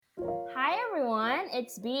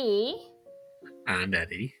it's B. And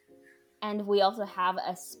Eddie. And we also have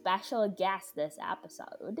a special guest this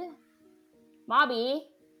episode. Mobby,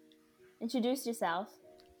 introduce yourself.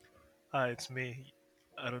 Hi, it's me.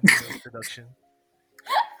 I don't need no introduction.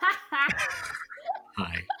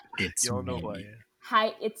 Hi, it's You all know me. who I am.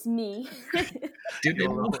 Hi, it's me. Dude, You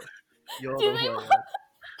all know Do who they I am.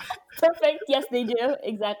 Perfect. Yes, they do.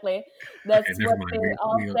 Exactly. That's Okay, never what mind. they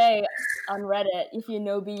all We- say on Reddit. If you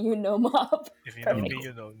know B, you know Mob. If you know Perfect. me,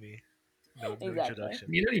 you know me. No Exactly.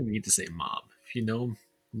 introduction. You don't even need to say mob. If you know,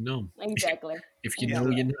 you know. Exactly. If you Exactly.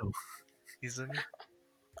 know, you know. Isn't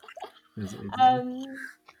me?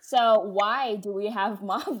 So why do we have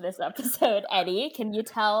Mob this episode, Eddie? Can you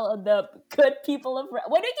tell the good people of Reddit?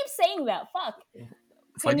 Why do you keep saying that? Fuck.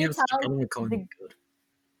 Why Can do you you have such a tell problem with calling the- me good?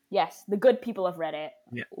 Yes, the good people of Reddit.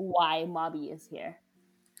 Yeah. Why Mobby is here.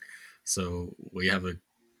 So we have a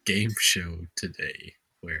game show today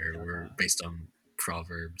where we're based on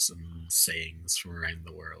proverbs and sayings from around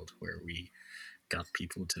the world, where we got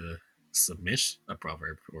people to submit a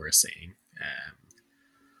proverb or a saying,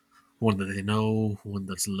 one that they know, one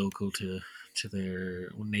that's local to their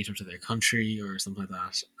native to their country or something like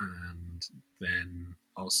that, and then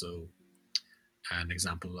also an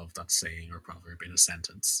example of that saying or proverb in a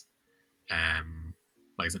sentence,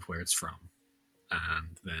 like I said, where it's from,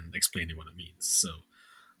 and then explaining what it means. So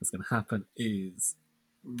what's going to happen is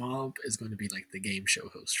Mob is going to be like the game show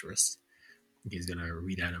host for us. He's going to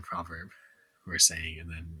read out a proverb or a saying, and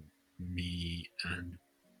then me and,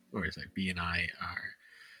 or it's like B and I are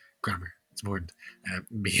grammar. It's important.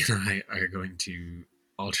 B and I are going to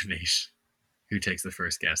alternate who takes the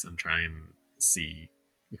first guess and try and see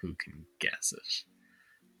who can guess it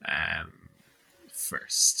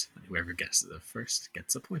first. And whoever guesses it first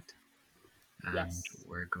gets a point. And Yes.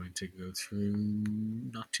 we're going to go through,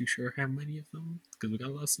 not too sure how many of them, because we got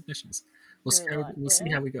a lot of submissions. We'll see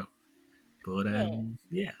how we go. But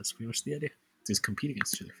yeah, that's pretty much the idea. Just compete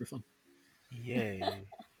against each other for fun. Yay.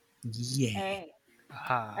 Yeah. All right.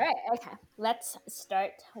 Aha. All right. Okay. Let's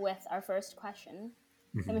start with our first question.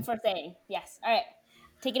 Mhm. I mean, first saying. Yes. All right.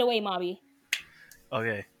 Take it away, Mobby.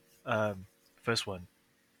 Okay. First one.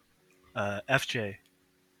 FJ.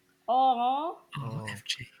 Oh. Oh,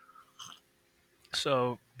 FJ.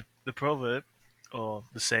 So the proverb or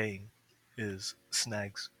the saying is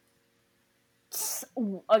snags.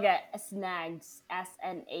 Okay. Snags.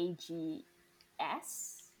 SNAGS.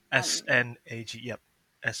 SNAG. Yep.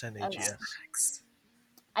 SNAGS.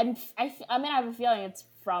 I mean, I have a feeling it's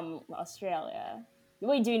from Australia.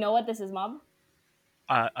 Wait, do you know what this is, Mob?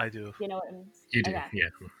 I do. Do you know what it means? You do, Okay. yeah.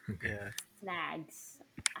 Okay. Yeah. Snags.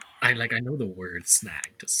 I know the word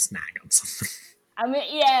snag, to snag on something. I mean,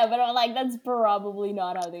 yeah, but I'm like, that's probably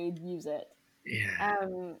not how they use it. Yeah.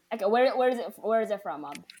 Okay, where is it from,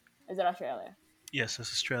 Mob? Is it Australia? Yes,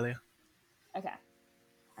 it's Australia. Okay.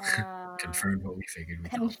 Confirmed what we figured we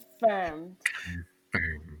thought. Confirmed.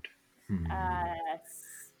 Confirmed.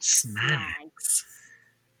 Snags.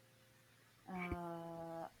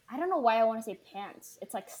 I don't know why I want to say pants.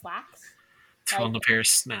 It's like slacks. Throw on a pair of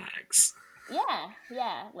snags.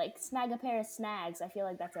 Yeah, like snag a pair of snags. I feel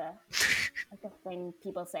like that's a thing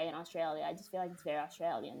people say in Australia. I just feel like it's very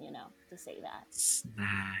Australian, to say that.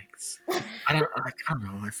 Snags. I don't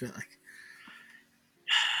know. I feel like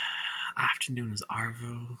afternoon is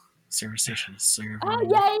Arvo. Service station is Servo. Oh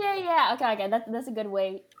yeah. Okay. That's a good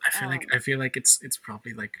way. I feel like it's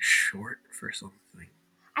probably like short for something.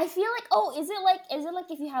 I feel like is it like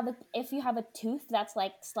if you have a tooth that's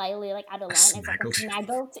like slightly like out of line, it's like a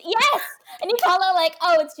snaggle. Yes, and you call it like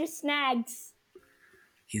it's just snags.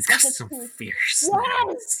 He's got some fierce snags.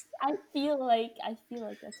 Yes, I feel like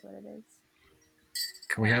that's what it is.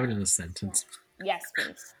 Can we have it in a sentence? Yes,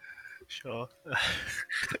 please. Sure.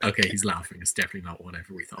 Okay, he's laughing. It's definitely not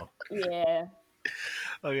whatever we thought. Yeah.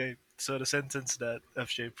 Okay, so the sentence that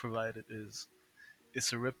FJ provided is,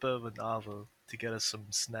 "It's a ripper of an Arvo to get us some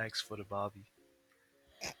snacks for the Barbie."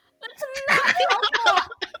 That's not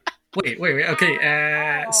helpful. Wait.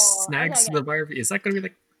 Okay, snags okay. to the Barbie. Is that going to be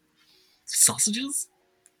like sausages?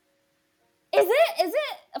 Is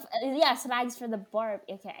it? Yeah, snags for the barb.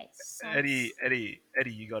 Okay. Eddie,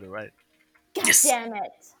 you got it right. God Yes. damn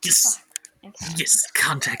it. Yes. Okay. Yes,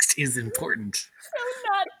 context is important. So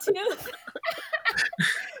not tooth.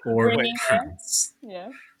 Or my pants. Yeah.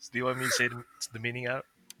 So do you want me to say the meaning out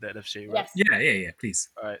that FJ right? Yes. Yeah, please.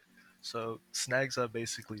 Alright, so snags are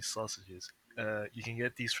basically sausages. You can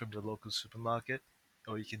get these from the local supermarket,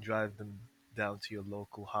 or you can drive them down to your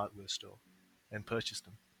local hardware store and purchase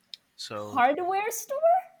them. So Hardware store?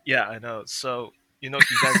 yeah, I know. So you guys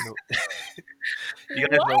know. You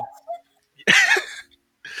guys What? know.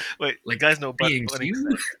 Wait, you Like guys know being Bunnings, you.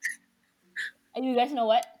 right? And you guys know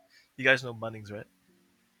what? You guys know Bunnings, right?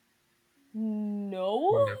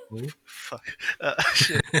 No. No. Fuck.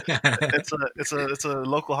 Shit. It's a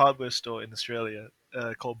local hardware store in Australia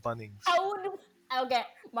called Bunnings. How would okay,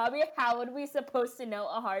 Bobby? How would we supposed to know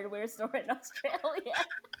a hardware store in Australia?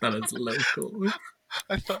 That is local.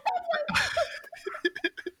 I thought.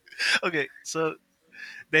 Okay, so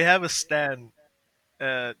they have a stand.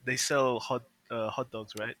 They sell hot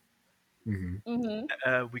dogs, right? Mm-hmm.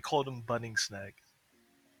 Mm-hmm. We call them Bunning Snag,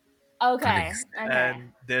 Okay. Bunnings. Okay.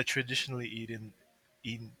 and they're traditionally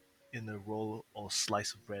eaten in a roll or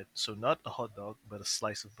slice of bread. So not a hot dog, but a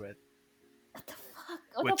slice of bread. What the fuck?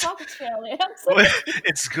 What Which- the fuck, Australia? I'm so confused.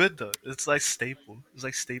 It's good though. It's like staple. It's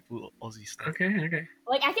like staple Aussie stuff. Okay.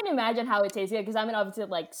 Like I can imagine how it tastes good because I mean obviously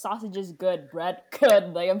like sausage is good, bread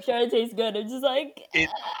good. Like I'm sure it tastes good. It's just like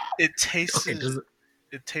It tastes. Okay. Does it?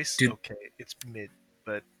 It tastes Dude. okay. It's mid,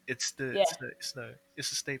 but it's the Yeah.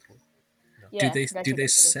 it's a staple. yeah. do gotcha. they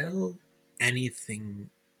sell anything,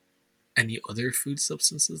 any other food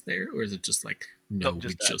substances there, or is it just like no, Nope, we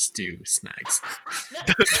just that. just do snacks,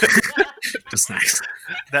 just snacks?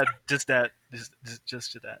 Just that.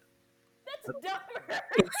 That's dumber.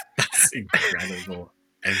 That's incredible.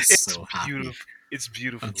 I'm It's so happy. beautiful. It's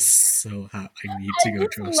beautiful. I'm so happy. I need I to go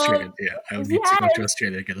just to love- Australia. Yeah, I need to go Yes. to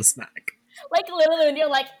Australia to get a snack. Like literally when you're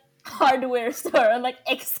like hardware store, I'm like,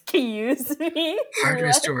 excuse me. Hardware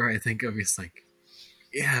What? store, I think of is like,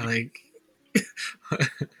 yeah, like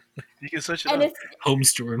You can search it And up. it's home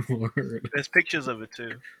store and more. There's pictures of it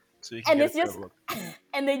too, so you can And get it's a better just- look.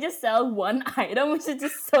 and they just sell one item, which is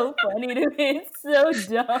just so funny to me. It's so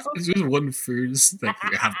dumb. It's just one foods that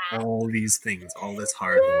you have all these things, all this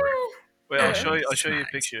hard work. Wait, I'll Yeah. show you. I'll show you a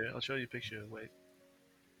Snacks. picture. I'll show you a picture. Wait,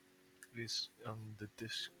 please on the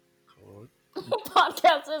Discord.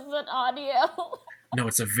 Podcast isn't audio. No,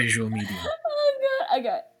 it's a visual medium. Oh god.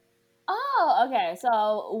 Okay. Oh, okay.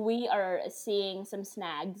 So we are seeing some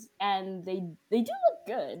snags, and they do look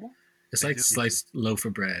good. It's They like do. sliced loaf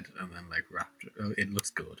of bread and then like wrapped. Oh, it looks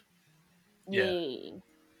good. Yeah. Yay.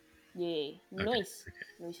 Yay. Okay, Nice.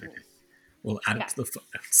 okay, Nice. okay. Nice. We'll add Okay. it to the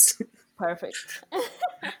footnotes. Perfect.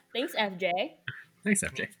 Thanks, FJ. Thanks,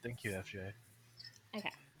 FJ. Thank you, FJ.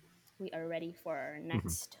 Okay. We are ready for our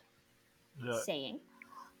next The, saying.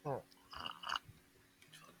 the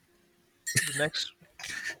next.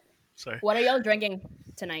 Sorry, What are y'all drinking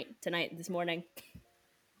tonight, this morning?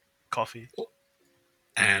 coffee.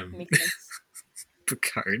 Makes sense.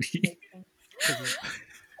 Bacardi.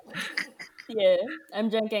 Yeah, I'm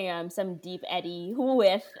drinking some Deep Eddy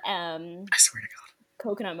with I swear to God,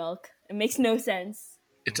 coconut milk. It makes no sense.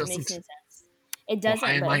 it It makes doesn't. no sense. It doesn't.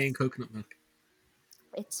 Why am but I it's- in coconut milk?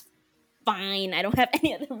 It's fine. I don't have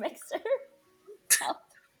any other mixer.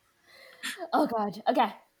 Oh god.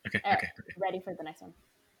 Okay. Okay, Alright. okay. Ready for the next one.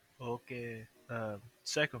 Okay.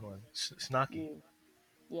 Second one, Snarky.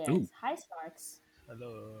 Yes. Ooh. Hi, Snarks.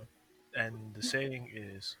 Hello. And the saying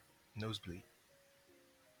is nosebleed.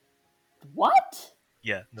 What?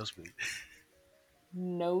 Yeah, nosebleed.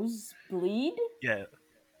 Nosebleed? Yeah.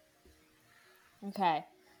 Okay.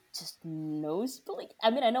 Just nosebleed? I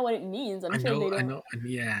mean, I know what it means. I'm sure they don't. I know. And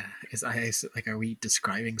yeah, like, are we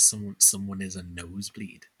describing someone as a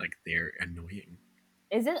nosebleed? Like they're annoying.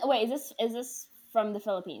 Is this from the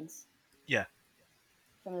Philippines? Yeah.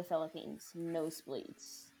 From the Philippines.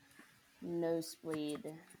 Nosebleeds.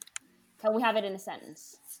 Nosebleed. Can we have it in a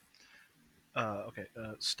sentence? Okay.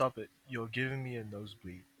 Stop it. You're giving me a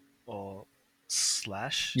nosebleed. Or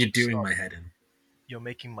slash. You're doing stop. my head in. You're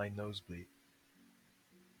making my nose bleed.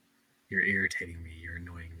 You're irritating me. You're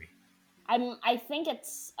annoying me. I think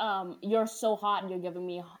it's you're so hot and you're giving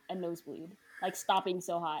me a nosebleed. Like stop being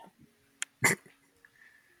so hot.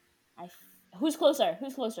 Who's closer?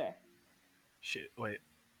 Who's closer? Shit. Wait.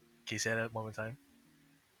 Can you say that one more time?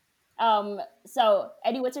 So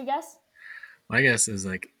Eddie, what's your guess? My guess is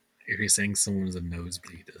like if you're saying someone's a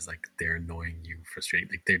nosebleed, is like they're annoying you, frustrating,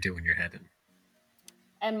 like they're doing your head in.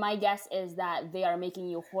 And my guess is that they are making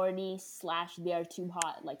you horny / they are too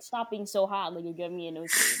hot. Like stop being so hot. Like you're giving me a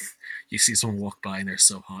nosebleed. You see someone walk by and they're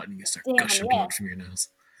so hot, and you start Damn, gushing yeah. blood from your nose.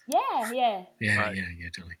 Yeah. Yeah, Right. yeah,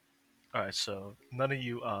 totally. All right. So none of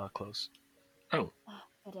you are close. Oh,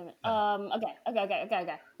 God damn it.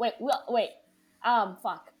 Okay. Wait.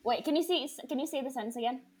 Fuck. Wait. Can you say the sentence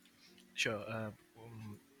again? Sure.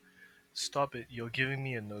 Stop it. You're giving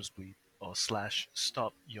me a nosebleed. Or slash.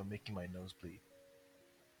 Stop. You're making my nose bleed.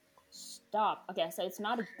 Stop. Okay, so it's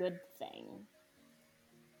not a good thing.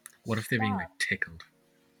 what if they're being like tickled?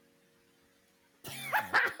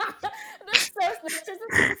 That's just a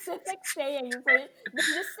specific saying. So they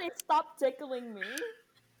just say, "Stop tickling me."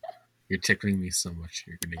 You're tickling me so much.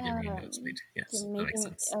 You're gonna give me a nosebleed. You're Yes, that makes making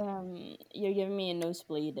sense. you're giving me a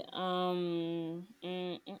nosebleed.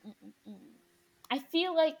 I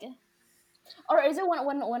feel like, or is it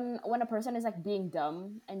when a person is like being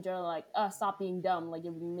dumb and you're like, stop being dumb, like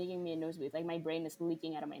you're making me a nosebleed, like my brain is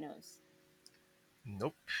leaking out of my nose.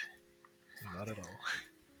 Nope, not at all.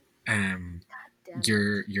 Um, Damn it.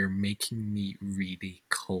 you're making me really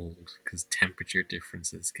cold because temperature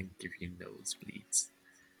differences can give you nosebleeds.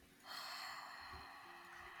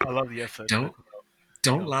 I love the effort, Don't but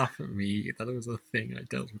don't no. laugh at me. That was a thing I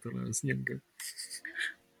dealt with when I was younger.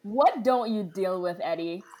 What don't you deal with,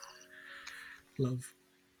 Eddie? Love.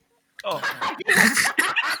 Oh,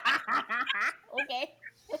 Okay.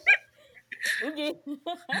 Okay.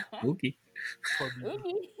 Okay. probably.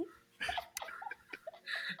 Okay.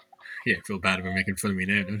 Yeah, I feel bad about making fun of me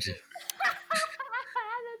now, don't you?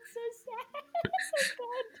 That's so sad. So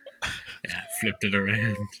good. Yeah, flipped it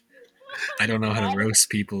around. I don't know how to roast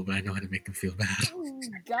people, but I know how to make them feel bad.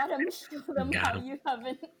 Gotta show them Got how 'em. you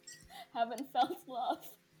haven't felt love.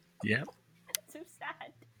 Yep, So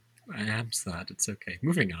sad. I am sad. It's okay.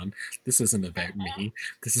 Moving on. This isn't about me.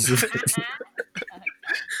 This is.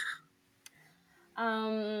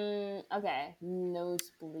 Okay.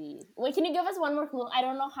 Nosebleed. Wait, can you give us one more clue? I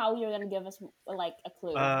don't know how you're gonna give us like a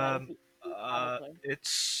clue, but if Um, you have a clue,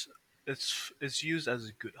 it's used as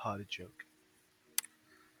a good-hearted joke.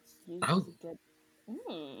 use as Oh, a good.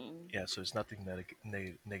 Hmm. Yeah, so it's nothing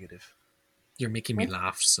negative. you're making me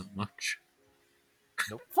laugh so much.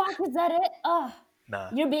 Nope. Fuck, is that it? Ugh. Nah.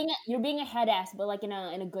 You're being a head ass, but like in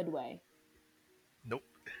a good way. Nope.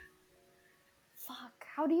 Fuck.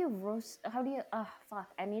 How do you roast? How do you? Fuck.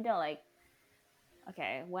 I need to like.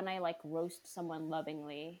 Okay, when I like roast someone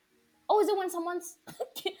lovingly. Oh, is it when someone's?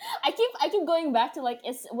 I keep going back to like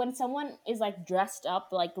it's when someone is like dressed up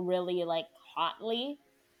like really like hotly,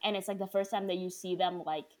 and it's like the first time that you see them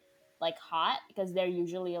like hot because they're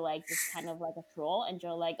usually like just kind of like a troll, and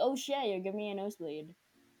you're like, oh shit, you're giving me a nosebleed.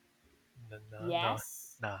 No,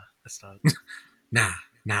 Yes. nah, that's not. Nah,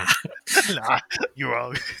 nah. Nah, you're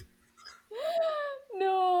wrong.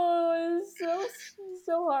 No, it's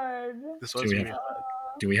so hard. This Do was we have really hard.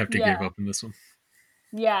 do we have to Yeah, give up on this one?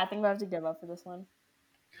 yeah. I think we have to give up for this one.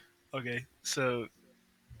 Okay, so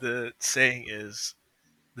the saying is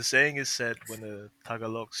the saying is said when a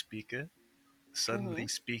Tagalog speaker Mm-hmm. suddenly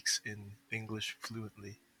speaks in English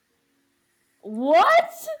fluently.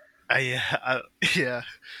 What? Yeah, yeah.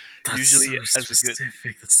 That's Usually so as a good,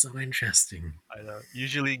 specific. That's so interesting. I know.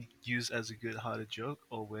 Usually used as a good-hearted joke,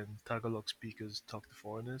 or when Tagalog speakers talk to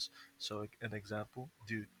foreigners. So, like, an example,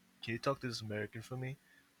 dude, can you talk to this American for me?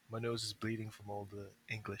 My nose is bleeding from all the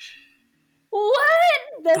English.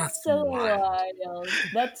 What? That's That's so wild. wild.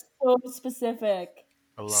 That's so specific.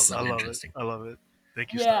 So I love it. interesting. I love it.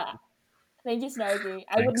 Thank you, Yeah. Snarky. Thank you, Snarky.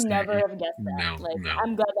 I would Thanks, never Snarky. have guessed that. No, Like, no.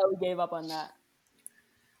 I'm glad that we gave up on that.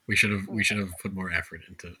 We should have put more effort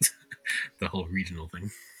into the whole regional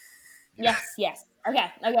thing. Yes, yes.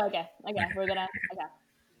 Okay, okay, okay, okay. Okay. We're gonna.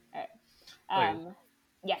 Okay. All right. Okay,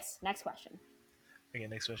 Yes. Next question. okay,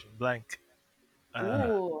 next question. Blank. Mhm.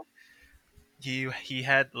 Ooh. He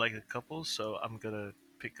had like a couple, so I'm gonna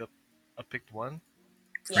pick up. I picked one.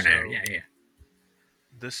 For Yeah. now, So yeah.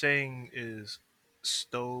 the saying is,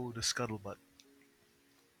 "Stow the scuttlebutt."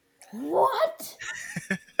 What?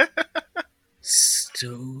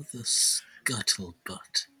 Stow the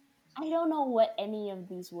scuttlebutt. I don't know what any of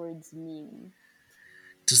these words mean.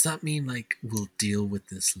 Does that mean like we'll deal with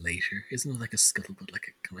this later? Isn't it like a scuttlebutt,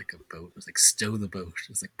 like a boat? It's like stow the boat.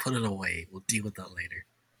 It's like put it away. We'll deal with that later.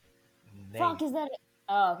 Fuck, Nay. is that it?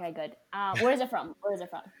 Oh, okay, good. Where is it from? Where is it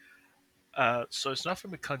from? So it's not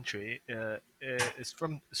from a country. It's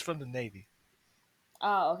from the Navy.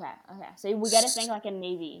 Oh, okay, okay. So we gotta think like a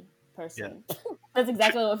Navy Yeah. person. That's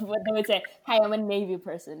exactly what they would say. Hi, I'm a Navy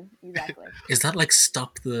person. Exactly. Is that like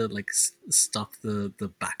stop the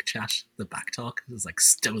back chat, the back talk? It's like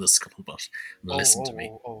stow the scuttlebutt and Oh, listen to oh, me.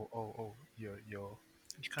 oh, oh, oh, oh. You're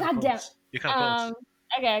kind of God damn. close. You're kind of close.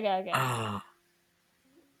 Okay, okay, okay. Ah,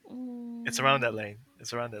 It's around that Mm, lane.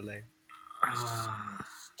 It's around that lane. ah.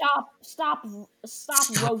 stop Stop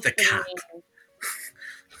the roasting cap. me.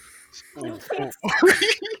 Ooh, Is ooh.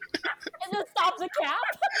 it stop the cap?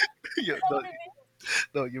 Yeah, Is that no, what it means?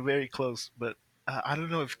 no, you're very close, but I don't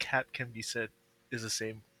know if cat can be said is the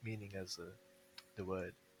same meaning as the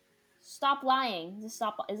word. Stop lying. Just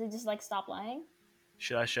stop. Is it just like stop lying?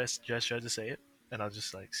 Should I just try to say it, and I'll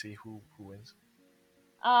just like see who wins?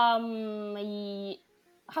 Ye-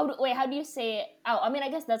 how do you say it? Oh, I mean, I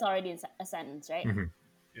guess that's already a sentence, right? Mhm.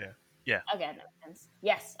 Yeah, yeah. Okay, that makes sense.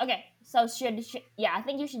 Yes. Okay. So yeah, I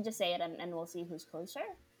think you should just say it and we'll see who's closer.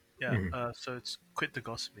 Yeah. Mhm. So it's quit the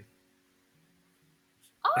gossiping.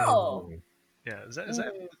 Oh. Yeah.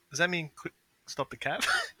 Mm. Does that mean quit? Stop the cap?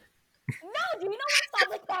 No, do you know what stop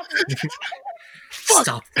the cap means? Fuck.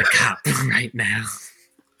 Stop the cap right now.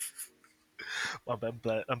 I'm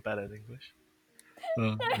bad at English.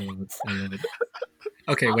 Oh, I love it. I love it.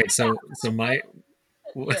 Okay, Stop wait. the cap. So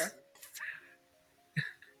Yeah.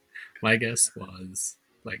 my guess was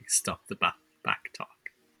like stop the back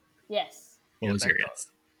talk. Yes. What Yeah, was your back talk.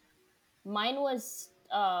 guess? Mine was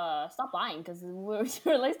stop lying because we're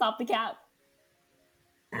like stop the cap.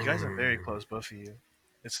 You guys are very close, both of you.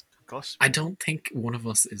 It's gossip. I don't think one of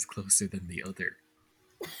us is closer than the other.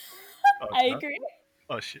 Oh, I no? agree.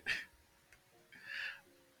 Oh shit.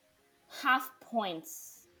 Half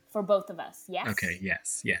points for both of us. Yes. Okay,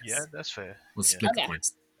 yes. Yeah, that's fair. We'll Yeah. split the Okay.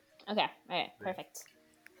 points. Okay. All right. Perfect.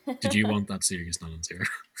 Did you want that serious non-zero?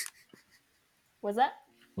 Was that?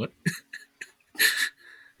 What?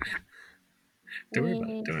 Don't worry about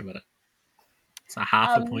it. Don't worry about it. It's a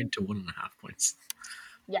half a point to 1.5 points.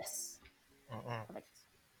 Yes. Uh-uh. Perfect.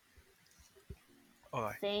 All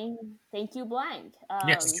right. Thank you, Blank.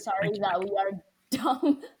 Yes, Sorry thank you, that Blank. we are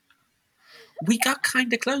dumb. We got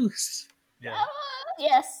kind of close. Yeah.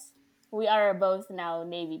 Yes. We are both now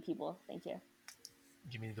Navy people. Thank you.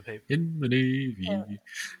 Give me the paper. In the Navy.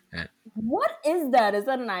 What is that? Is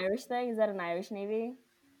that an Irish thing? Is that an Irish Navy?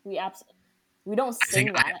 We don't I sing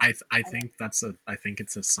think that. I think I think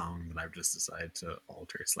it's a song that I've just decided to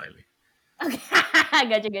alter slightly Okay.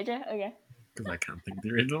 Gotcha. Okay. because I can't think of the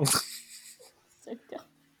original. So dumb.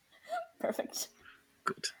 Perfect.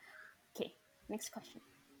 Good. Okay. Next question.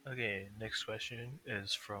 Okay. Next question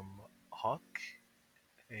is from Hawk,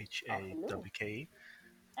 HAWK,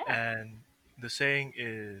 Oh. and the saying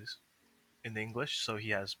is in English, so he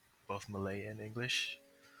has both Malay and English.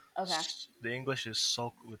 Okay. The English is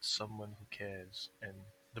sulk with someone who cares, and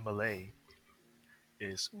the Malay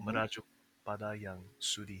is Mhm. merajuk pada yang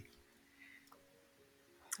sudi.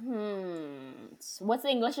 What's the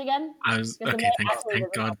English again? I was Because okay. the actually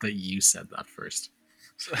Thank doesn't God help. that you said that first.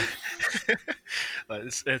 So,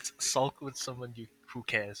 it's sulk with someone who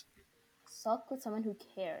cares. Sulk with someone who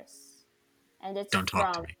cares, and it's Don't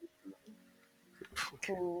talk to from me.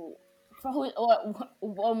 who? From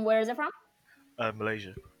who? Where is it from?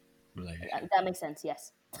 Malaysia. Malay. That makes sense.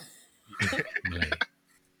 Yes. Malay.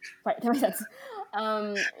 Right, that makes sense.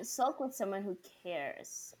 Sulk with someone who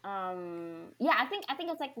cares. Yeah, I think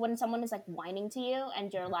it's like when someone is like whining to you,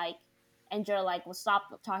 and you're like, well,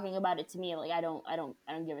 stop talking about it to me. Like, I don't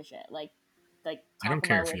give a shit. Like I talk don't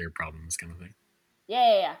care about for it. your problems, kind of thing.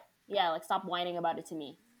 Yeah. Like, stop whining about it to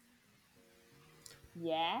me.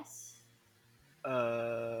 Yes.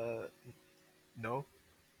 No.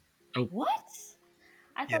 What?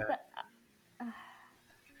 I Yeah. thought that.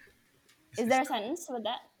 Is there a sentence with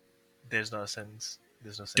that? There's no sentence.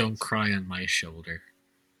 There's no sentence. Don't cry on my shoulder.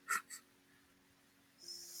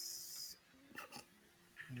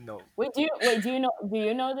 No. Wait, do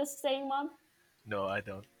you know this saying, Mom? No, I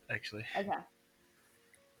don't actually. Okay.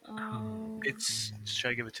 It's.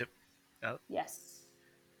 Should I give a tip out? Yes.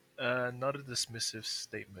 Not a dismissive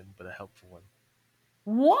statement, but a helpful one.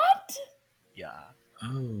 What? Yeah.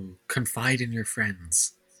 Oh, confide in your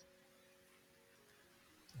friends.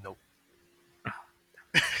 Nope.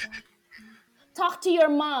 Talk to your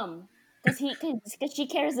mom, because she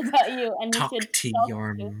cares about you, and Talk you should to talk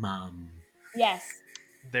your to. mom. Yes.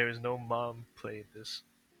 There is no mom playing this.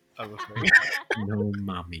 I'm afraid. No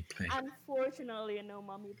mommy play. Unfortunately, no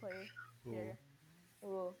mommy play here.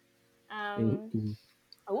 Ooh. Ooh, ooh.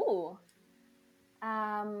 Ooh.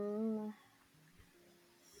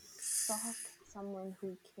 Stalk someone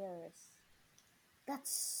who cares. That's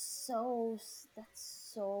so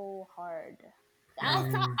hard.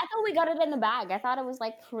 I thought we got it in the bag. I thought it was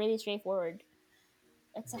like really straightforward.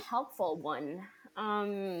 It's a helpful one.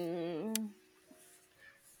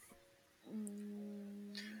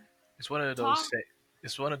 It's one of those.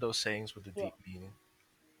 It's one of those sayings with a deep meaning.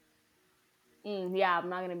 Yeah, I'm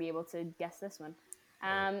not gonna be able to guess this one.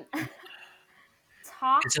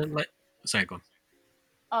 Talk. Is it like? Sorry, go on.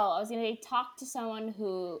 Oh, I was gonna say talk to someone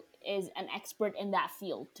who is an expert in that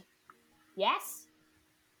field. Yes.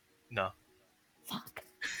 No. Fuck.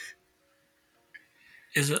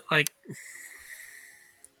 Is it like?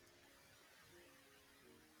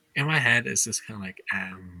 In my head, it's just kind of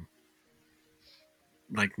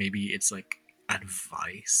like maybe it's like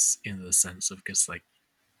advice in the sense of just like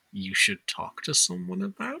you should talk to someone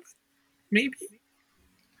about it. Maybe.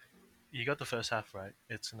 You got the first half right.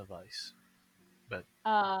 It's an advice. But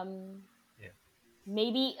yeah.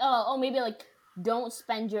 Maybe maybe like don't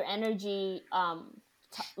spend your energy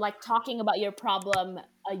like talking about your problem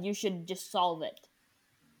you should just solve it.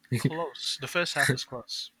 Close. The first half is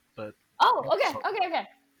close, but Oh, not okay, solve.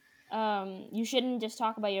 okay. You shouldn't just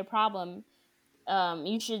talk about your problem.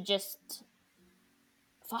 You should just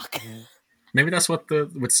fuck. Maybe that's what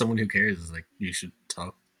the with someone who cares is like. You should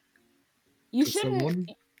talk You to shouldn't. someone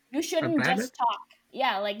You shouldn't about just it. talk.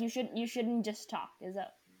 Yeah, like you should. You shouldn't just talk. Is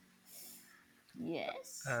that?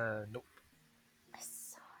 Yes. Nope.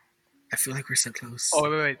 I feel like we're so close. Oh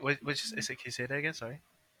wait. Which is it? Can you say that again? Sorry.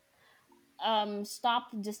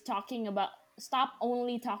 Stop just talking about. Stop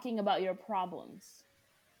only talking about your problems.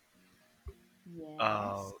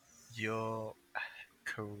 Yes. You're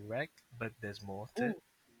correct, but there's more to it.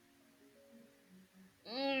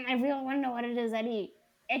 I really want to know what it is, Eddie.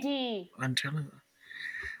 Eddie. I'm trying to.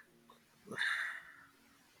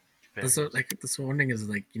 Very So like this warning is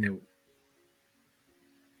like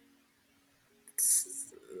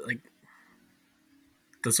it's, like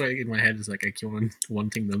that's why in my head is like I keep on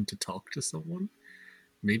wanting them to talk to someone.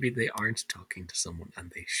 Maybe they aren't talking to someone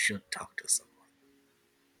and they should talk to someone.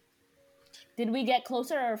 Did we get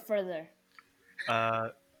closer or further?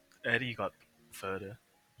 Eddie got further.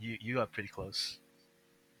 You got pretty close.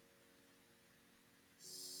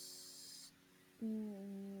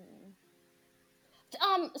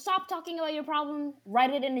 Stop talking about your problem.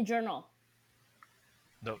 Write it in a journal.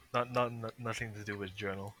 No, nothing to do with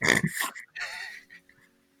journal.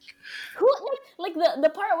 Who like the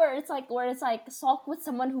part where it's like sulk with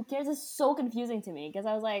someone who cares is so confusing to me because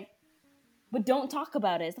I was like, but don't talk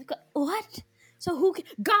about it. It's like what? So who?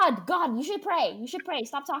 God, you should pray. You should pray.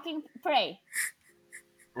 Stop talking. Pray.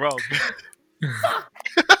 Wrong.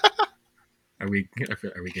 Are we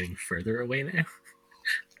getting further away now?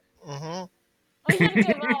 Mm-hmm. We shouldn't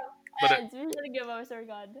give up. But We shouldn't give up. Sorry,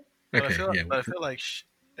 God. But Okay, I feel like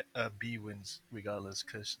B wins regardless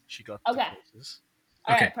because she got Okay. the closest.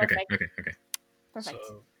 All okay, right, perfect. okay. Perfect.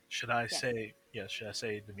 So should I Yeah. say Should I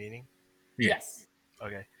say the meaning? Yeah. Yes.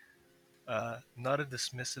 Okay. Not a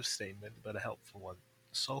dismissive statement, but a helpful one.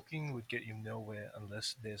 Sulking would get you nowhere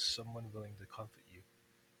unless there's someone willing to comfort you.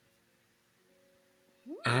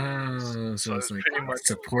 Oh, so it's like pretty much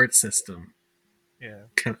support system yeah.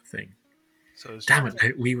 kind of thing. So it's Damn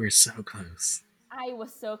it, we were so close. I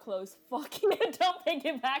was so close. Fucking don't take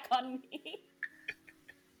it back on me.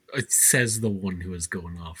 It says the one who is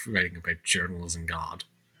going off writing about journals and God.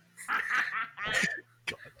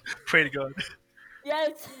 God. Pray to God.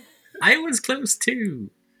 Yes. I was close too.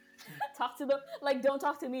 Talk to them. Like, don't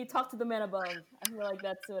talk to me. Talk to the man above. I feel like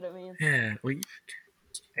that's what it means. Yeah, well,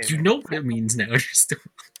 Hey, you man. know what it means now.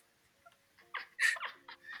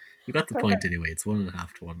 You got the point anyway. It's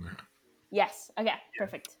 1.5 to 1.5. Yes. Okay.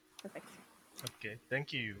 Perfect. Okay,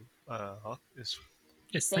 thank you, Hawk. Yes,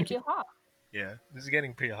 Thank you, Hawk. Yeah, this is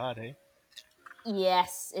getting pretty hard, eh?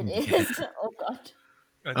 Yes, it Yeah. is. Oh God.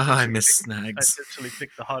 I miss I snags. intentionally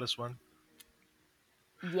picked the hardest one.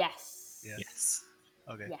 Yes. Yeah. Yes.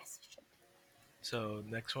 Okay. Yes. So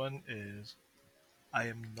next one is, I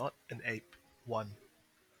am not an ape. 1.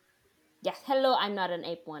 Yes. Hello, I'm not an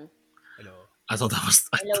ape. 1. Hello. I thought that was.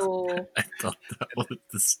 Hello. I thought that was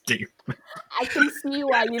the statement. I can see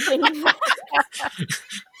why you think that.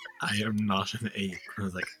 I am not an ape. I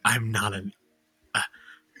was like, I'm not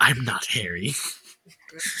hairy.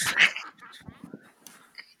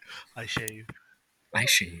 I shave. I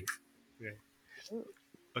shave.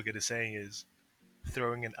 Okay, the saying is,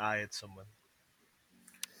 throwing an eye at someone.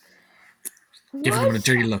 Giving them a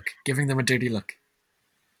dirty look.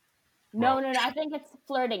 No. I think it's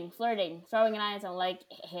flirting. Throwing an eye at someone like,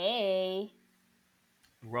 hey.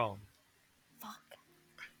 Wrong. Fuck.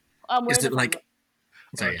 Is Where's it like?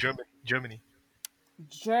 Sorry. Germany.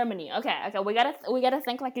 Germany. Okay. We gotta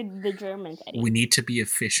think like the Germans. We need to be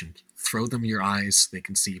efficient. Throw them your eyes so they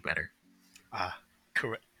can see better. Ah,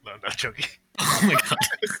 correct. No, I'm not joking. Oh my god.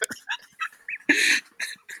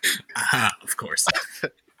 Of course.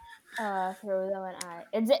 Throw them an eye.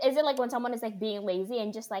 Is it like when someone is like being lazy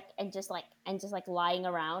and just like lying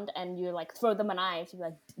around and you like throw them an eye to be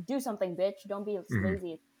like, do something, bitch. Don't be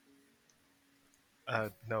lazy.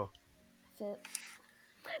 No.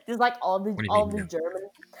 Just like all the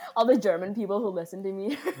German people who listen to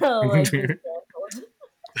me are like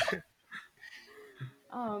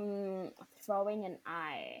throwing an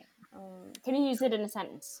eye. Can you use it in a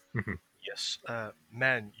sentence? Yes.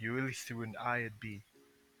 Man, you really threw an eye at B.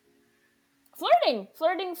 Flirting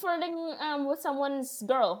with someone's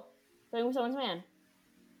girl, flirting with someone's man.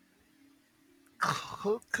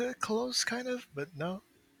 Close, kind of, but no.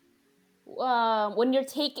 When you're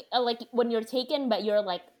taken, but you're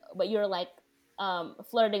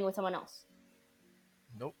flirting with someone else.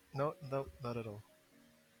 Nope, not at all.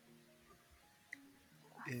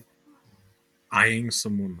 It, Eyeing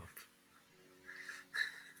someone up.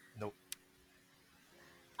 nope.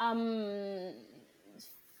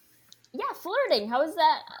 Yeah, flirting. How is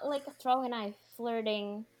that like throwing a knife?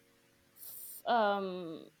 Flirting.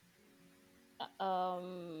 Um.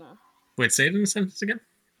 Wait, say it in a sentence again.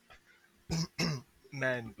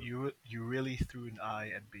 Man, you really threw an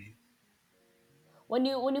eye at B. When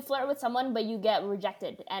you flirt with someone but you get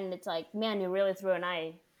rejected, and it's like, man, you really threw an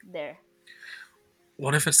eye there.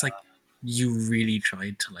 What if it's like you really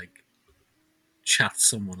tried to like chat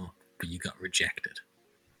someone up, but you got rejected?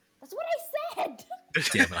 That's what I said.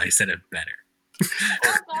 Yeah, but I said it better.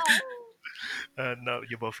 No,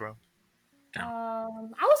 you're both wrong. I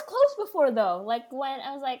was close before though. Like when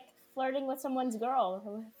I was like flirting with someone's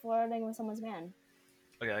girl, flirting with someone's man.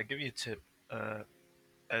 Okay, I'll give you a tip.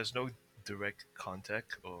 There's no direct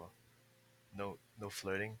contact or no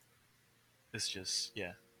flirting. It's just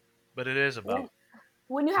but it is about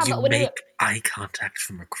When you have You when you make eye contact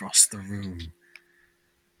from across the room.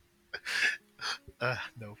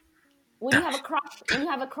 no. when you have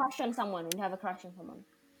a crush on someone. When you have a crush on someone.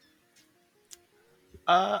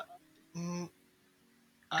 Mm,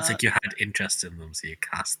 It's like you had interest in them, so you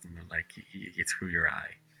cast them and like you threw your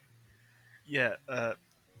eye. yeah.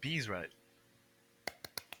 B's right.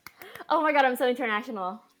 Oh my god, I'm so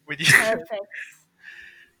international. When you, Perfect.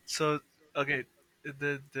 so okay,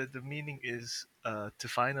 the meaning is to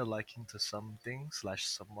find a liking to something /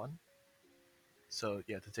 someone. So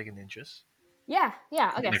yeah, to take an interest. Yeah.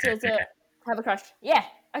 Okay, so Okay. have a crush. Yeah.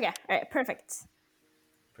 Okay. All right. Perfect.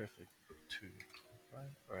 Perfect. 2, right.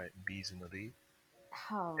 All right. B's in the lead.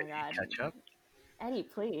 Oh my god. Catch up. Eddie,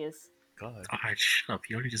 please. God. Alright, shut up.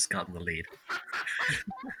 You only just got in the lead.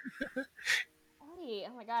 Eddie,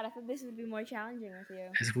 oh my god, I thought this would be more challenging with you.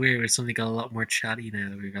 It's weird. It's suddenly got a lot more chatty now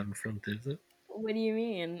that we got in front, is it? What do you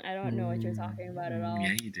mean? I don't know what you're talking about at all.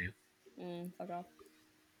 Yeah, you do. Fuck off.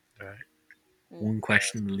 All right. One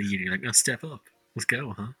question in the lead, you're like, no, step up. Let's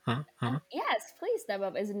go, huh? Yes, please step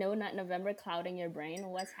up. Is No Nut November clouding your brain?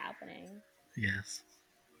 What's happening? Yes.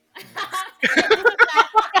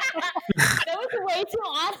 That was way too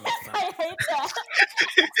honest. I hate that.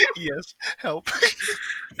 Yes. Help.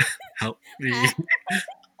 Help me.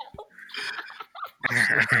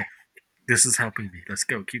 Okay. This is helping me. Let's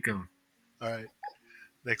go. Keep going. All right.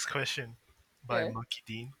 Next question by Okay. Monkey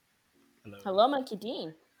Dean. Hello. Hello, Monkey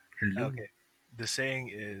Dean. Hello. Okay. The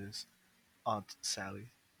saying is Aunt Sally.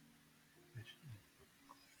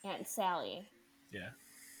 Aunt Sally. Yeah.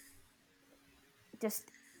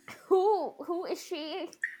 Just who is she?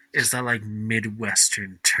 Is that like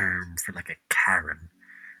Midwestern term for like a Karen?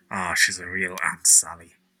 Oh, she's a real Aunt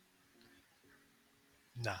Sally.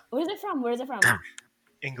 Nah. Where's it from? Damn.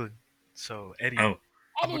 England. So Eddie. Oh,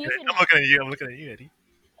 Eddie, you should I'm know. looking at you, Eddie.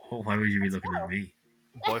 why would you be looking at me?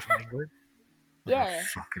 Boy from England. Yeah. I'm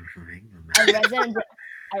fucking from England.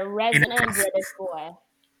 A resident Enough. British boy.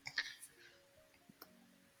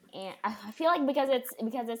 And I feel like because it's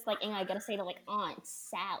like English, I gotta say to like Aunt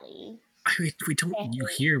Sally. I mean, we don't. You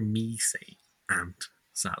hear me say Aunt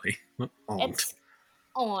Sally, not Aunt. It's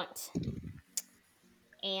Aunt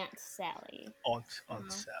Sally. Aunt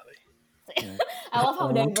Sally. I love how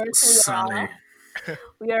Aunt diverse we are Sally. all.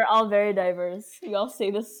 We are all very diverse. We all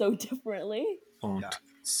say this so differently. Aunt Yeah.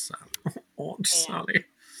 Sally. Aunt Sally.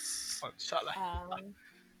 Aunt Sally.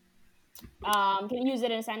 Can you use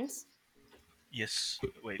it in a sentence? Yes.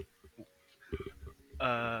 Wait.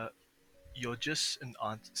 You're just an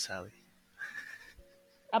Aunt Sally.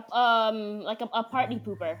 Like a party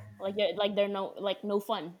pooper. Like they're no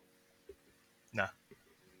fun. Nah.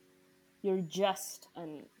 You're just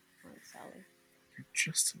an Aunt Sally. You're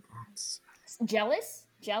just an Aunt Sally.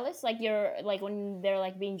 Jealous, like you're like when they're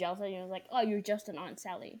like being jealous, and you're like, oh, you're just an Aunt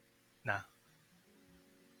Sally. Nah.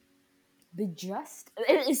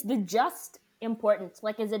 Is the just important?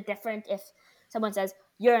 Like, is it different if someone says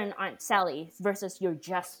you're an Aunt Sally versus you're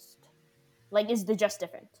just? Like, is the just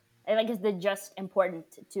different? And, like, is the just important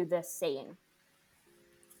to the saying?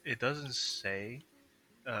 It doesn't say.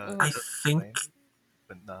 I think.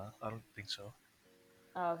 But nah, I don't think so.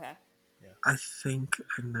 Oh, okay. I think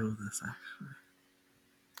I know this actually.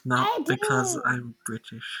 Not because I'm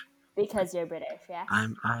British. Because you're British, yeah.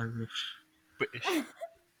 I'm Irish. British.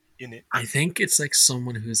 In it. I think it's like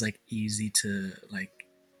someone who's like easy to like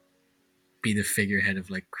be the figurehead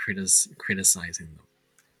of like criticizing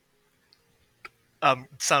them.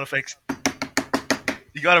 Sound effects.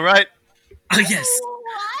 You got it right. Oh yes. What?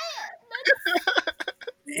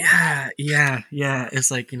 Yeah.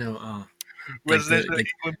 It's like, you know, Residential like,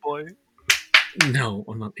 England boy. no,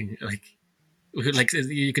 I'm not like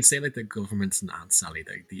you could say like the government's an Aunt Sally,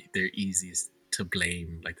 like they're easiest to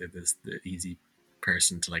blame, like the easy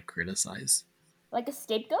person to like criticize. Like a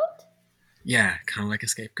scapegoat? Yeah, kind of like a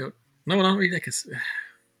scapegoat. No, not really like a.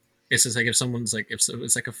 It's just like if someone's like if so,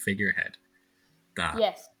 it's like a figurehead that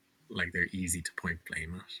Yes. like they're easy to point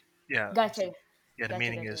blame at. Yeah. Gotcha. Yeah. The Gotcha,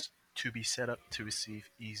 meaning gotcha. is to be set up to receive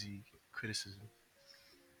easy criticism.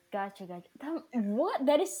 Gotcha. What?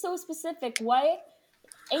 That is so specific. Why,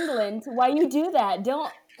 England? Why you do that?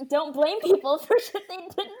 Don't blame people for shit they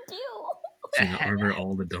didn't do. Do you not remember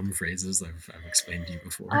all the dumb phrases I've explained to you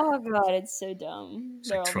before? Oh god, it's so dumb. It's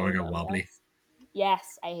They're like all throwing very a dumb, wobbly. Yes,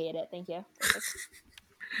 I hate it. Thank you. Perfect.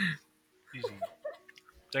 Easy.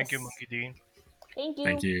 Thank you, Yes. Monkey Dean. Thank you.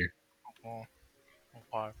 Thank you.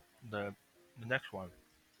 Okay. The next one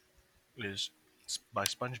is by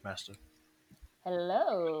Sponge Master,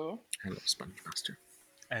 Hello. Hello, Sponge Master.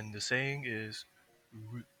 and the saying is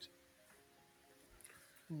root.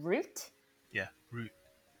 Root? Yeah, root.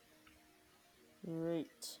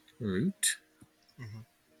 Root. Root.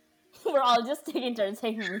 We're all just taking turns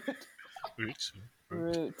saying root. Root.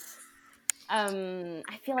 Root. I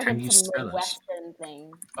feel like Can you it's a spell it? Midwestern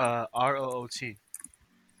thing. ROOT. Yeah,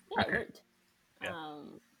 Okay. root. Yeah.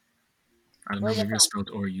 I don't know, Where's it maybe it's from?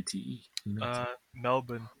 spelled R-U-T-E. Who knows?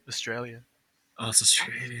 Melbourne, Australia. Oh, it's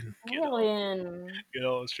Australian. Alien. You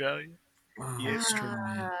know Australia? Oh, Yeah.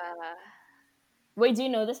 Australian. Wait, do you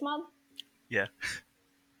know this mob? Yeah.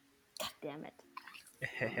 God damn it.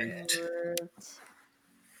 Root. Root.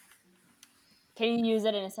 Can you use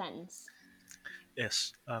it in a sentence?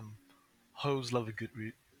 Yes. Hoes love a good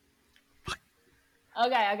root.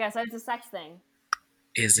 Okay, so it's a sex thing.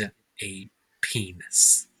 Is it a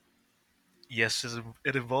penis? Yes,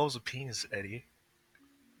 it involves a penis, Eddie.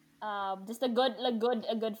 Just a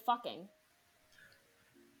good fucking.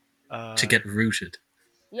 Uh, To get rooted.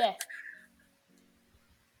 Yeah,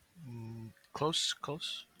 close.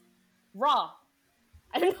 raw.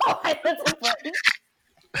 I don't know why that's important.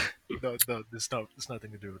 No, there's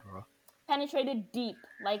nothing to do with raw. Penetrated deep,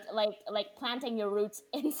 like planting your roots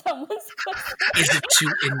in someone's pussy. Is it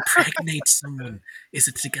to impregnate someone? Is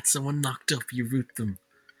it to get someone knocked up? You root them.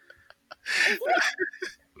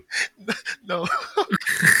 No.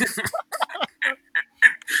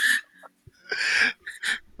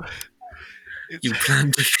 You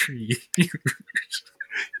plant a tree. You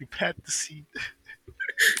You plant the seed.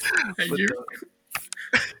 and But you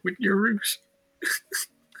with your root.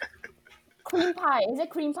 Cream pie. Is it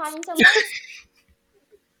cream pie in some way?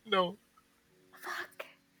 No. Fuck.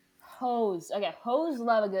 Hoes. Okay, hoes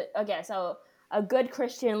love a good. Okay, so a good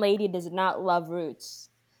Christian lady does not love roots.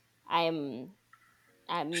 I'm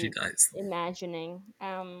She dies. imagining.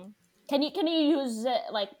 Can you use it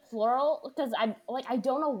like plural? Because I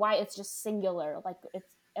don't know why it's just singular. Like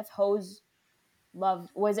if hoes love,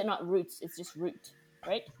 was it not roots? It's just root,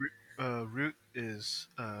 right? Root is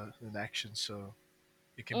an action, so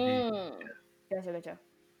it can Gotcha.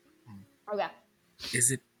 Okay.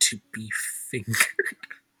 Is it to be fingered?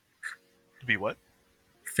 be what?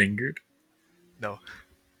 Fingered? No.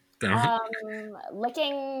 No.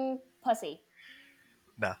 Licking pussy.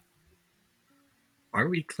 Nah. Are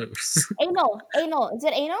we close? Anal. Is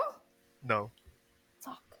it anal? No.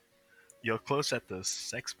 Fuck. You're close at the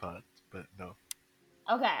sex part, but no.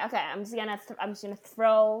 Okay. I'm just gonna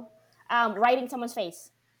throw right in someone's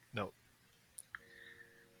face. No.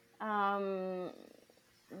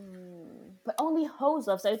 But only hoes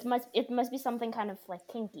love, so it must be something kind of like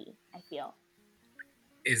kinky. I feel.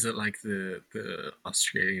 Is it like the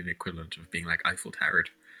Australian equivalent of being like Eiffel Towered?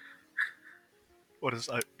 What does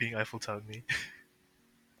being Eiffel Tower mean?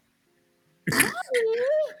 Mommy,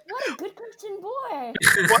 what a good Christian boy.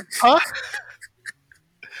 What? Huh?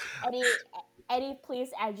 Eddie, please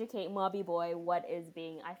educate Mobby Boy. What is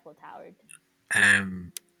being Eiffel Towered?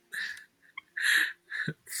 Um.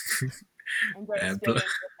 And your experience with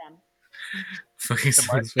them. Fucking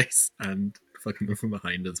someone's face and fucking them from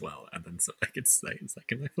behind as well, and then so like it's like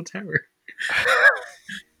an Eiffel Tower.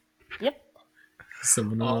 Yep.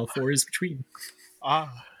 Someone on all fours between.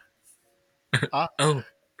 Ah. Oh.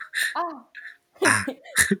 Oh.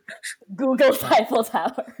 Google Eiffel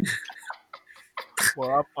Tower.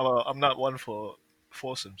 Well, I'm not one for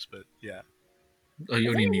foursomes, but yeah. Oh, you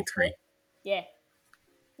only need 3. Yeah.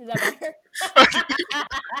 Is that better?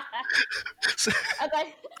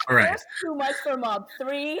 Okay. All right. There's too much for Mob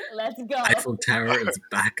 3. Let's go. Eiffel Tower is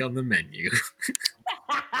back on the menu.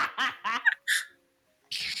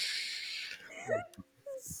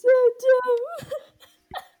 So dumb.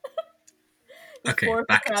 Okay,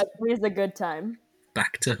 back is a good time.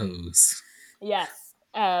 back to hose. Yes.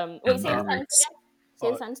 Wait, And say the our sentence roots. again.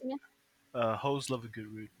 Say the sentence again. Hoes love a good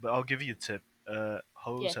root, but I'll give you a tip.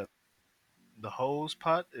 Hoes Yeah. have the hose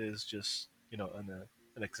part is just an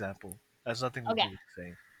example. Has nothing to Okay, do with the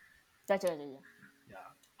saying. gotcha, gotcha.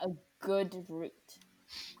 Yeah. A good route.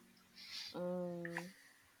 Um,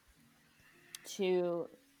 to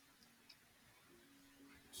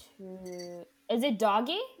is it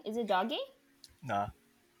doggy? Is it doggy? Nah.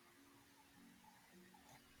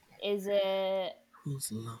 Is it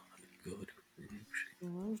Who's love good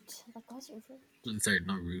root? Like what's it root? root? Sorry,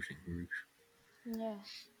 not rooting. Root. Yeah.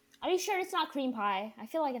 Are you sure it's not cream pie? I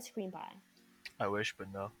feel like it's cream pie. I wish, but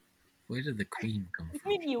no. Where did the cream come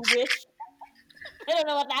from? You wish. I don't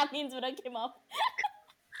know what that means, but I came up.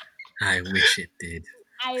 I wish it did.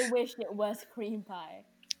 I wish it was cream pie.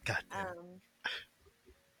 God damn.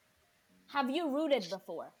 Have you rooted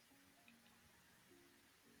before?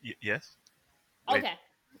 Yes. Wait.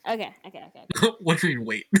 Okay. What do you mean?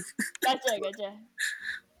 Wait, Gotcha.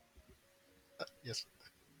 Yes.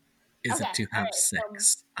 is Okay, it to have alright,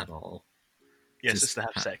 sex at all? Yes, Just it's to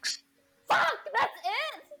have ha- sex. Fuck, that's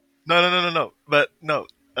it. No. But no.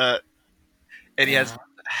 Eddie has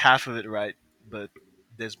half of it right, but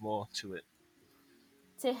there's more to it.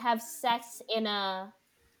 To have sex in a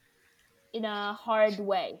hard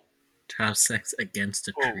way. To have sex against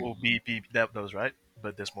a tree. Oh, B. That was right,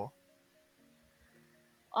 but there's more.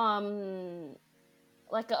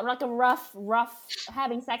 Like a rough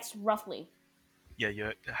having sex roughly. Yeah,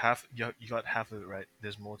 you got half of it right.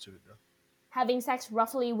 There's more to it though. Having sex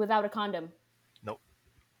roughly without a condom. Nope.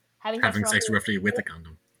 Having sex roughly with a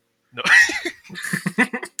condom. No.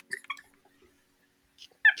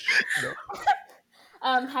 No.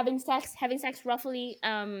 Having sex roughly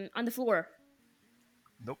on the floor.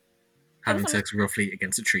 Nope. Having sex roughly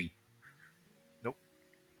against a tree. Nope.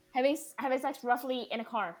 Having sex roughly in a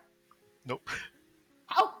car. Nope.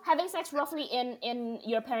 Oh, having sex roughly in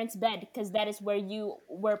your parents' bed, because that is where you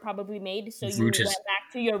were probably made, so you Rooted. went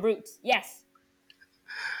back to your roots. Yes.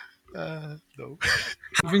 No.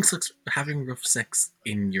 Having rough sex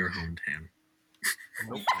in your hometown.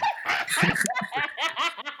 Nope.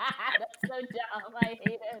 That's so dumb. I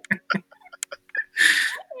hate it.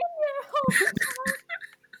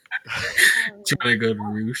 Do you want a good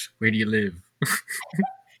route? Where do you live?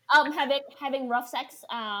 Having rough sex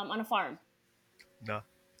on a farm. No.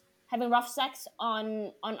 Having rough sex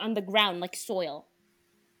on the ground, like soil.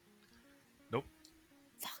 Nope.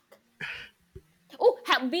 Fuck. Oh,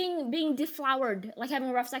 being deflowered, like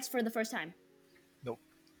having rough sex for the first time. Nope.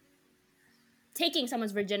 Taking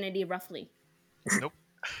someone's virginity roughly. Nope.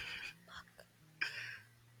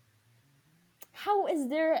 How is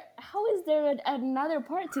there another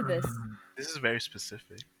part to this? This is very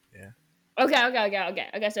specific. Yeah. Okay.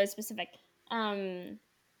 So it's specific. Can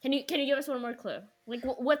you give us one more clue? Like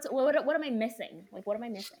what am I missing? Like what am I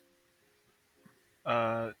missing?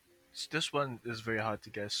 This one is very hard to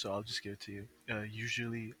guess, so I'll just give it to you.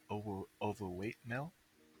 Usually overweight male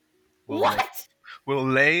will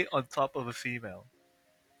lay on top of a female,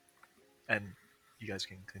 and you guys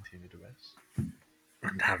can continue the rest.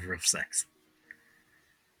 And have rough sex.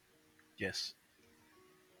 Yes,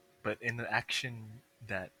 but in an action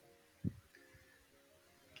that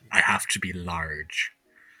I have to be large.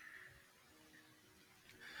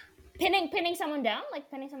 Pinning someone down, like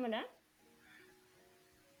pinning someone down.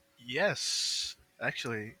 yes,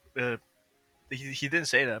 actually, he didn't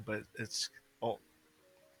say that, but it's all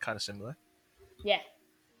kind of similar. Yeah.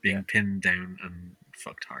 Being pinned down and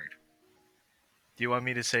fucked hard. Do you want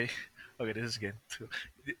me to say? Okay, this is again.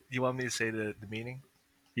 Do you want me to say the meaning?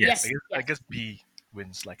 Yes. I guess B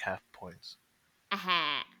wins like half points.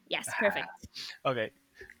 Aha. Yes. Perfect. Okay.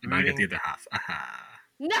 And I get the other half. Aha.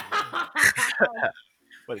 No.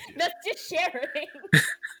 What did you? That's just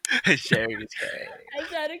sharing. Sharing is caring.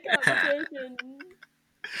 I got a competition.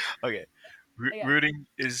 Okay. Yeah. Rooting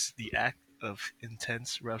is the act of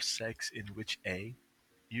intense rough sex in which A,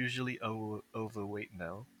 usually overweight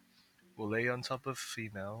male, will lay on top of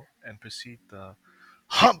female and proceed to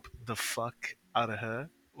hump the fuck out of her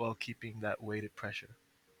while keeping that weighted pressure.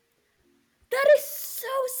 That is so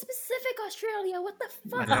specific, Australia. What the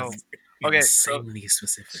fuck? I know. That's Okay, insanely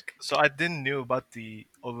specific. So I didn't know about the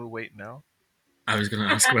overweight male. I was gonna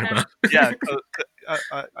ask about that. Yeah,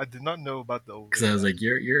 I did not know about the overweight. Because I was like,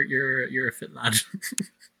 you're a fit lad.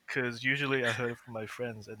 Because usually I heard it from my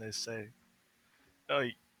friends, and they say, "Oh,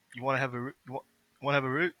 you want to have a root? You want to have a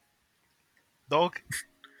root, dog,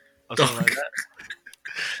 or something like that."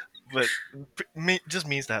 But just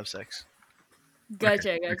means to have sex.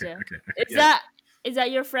 Gotcha. Okay. Is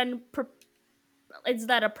that your friend? Is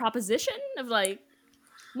that a proposition of like,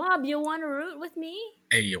 Mob, you want to root with me?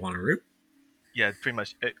 Hey, you want a root? Yeah, pretty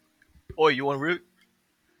much. Hey, you want a root?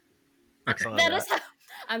 Okay. Something That like is how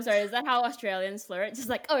I'm sorry. Is that how Australians flirt? Just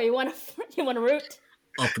like, oh, you want to root?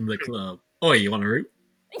 Up in the club. Oh, you want to root?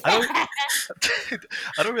 I don't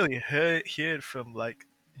I don't really hear it from like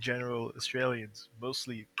general Australians,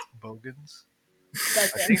 mostly Bogans.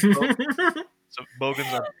 Gotcha. I think so.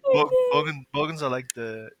 Bogans are like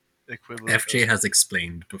the equivalent FJ of. has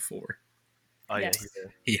explained before. Oh yeah,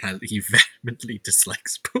 Yes. He vehemently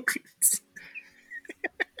dislikes Pokemons.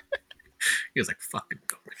 He was like, fucking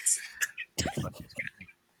Pokemons.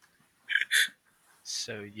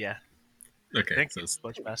 So yeah. Okay, Thank so you,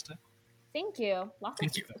 Bushmaster. Thank you. Lots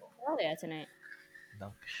Thank of you. earlier tonight.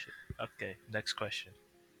 No shit. Okay, next question.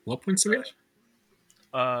 What points are we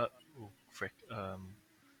at? Ooh, frick.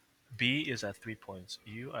 B is at 3 points.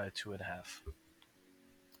 You are at 2.5.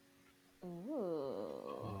 Ooh.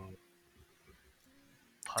 Oh,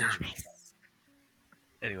 punishment. Nice.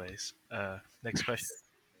 Anyways, next question.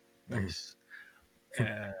 Mm. Nice.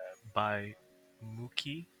 By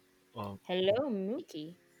Mookie. Oh, Hello,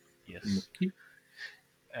 Mookie. yes.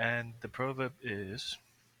 And the proverb is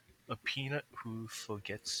a peanut who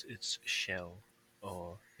forgets its shell,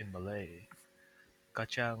 or in Malay,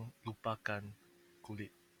 kacang lupakan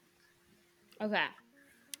kulit. Okay.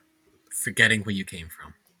 Forgetting where you came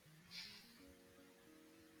from.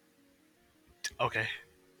 Okay.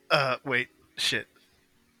 Wait. Shit.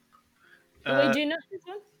 Wait, do you know this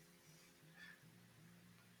one?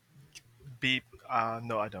 Beep.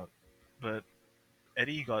 No, I don't. But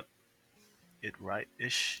Eddie got it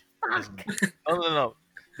right-ish. Fuck. No.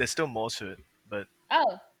 There's still more to it, but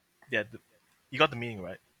Oh, yeah, you got the meaning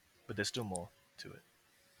right, but there's still more to it.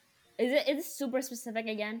 is it super specific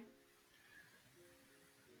again?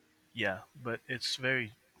 Yeah, but it's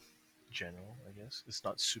very general, I guess. It's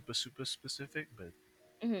not super specific, but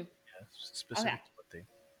Mm-hmm. yeah, Okay. specific to what thing.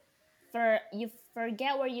 You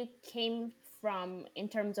forget where you came from in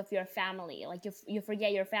terms of your family. Like you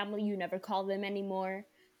forget your family. You never call them anymore.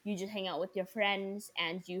 You just hang out with your friends,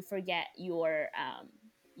 and you forget your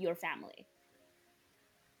family.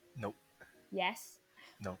 Nope, Yes.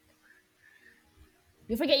 no,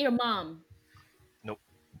 You forget your mom. nope,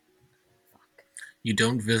 Fuck. You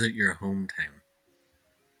don't visit your hometown.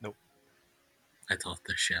 nope. I thought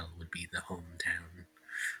the shell would be the hometown.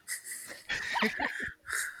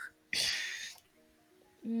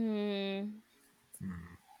 Hmm.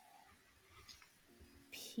 Hmm.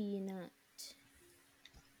 Peanut.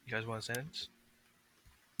 You guys want a sentence?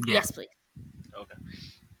 Yeah. Yes, please. Okay.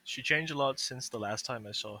 She changed a lot since the last time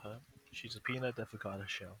I saw her. She's a peanut that forgot her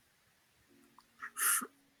shell.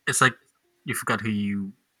 It's like you forgot who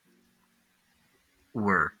you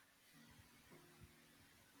were.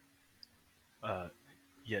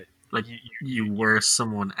 Yeah, Like you were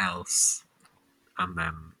someone else, and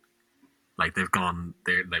then like they've gone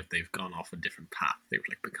off a different path. They've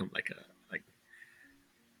like become like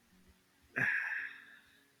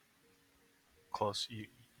close.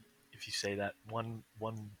 If you say that one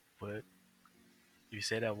word, if you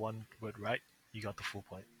say that one word right, you got the full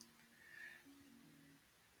point.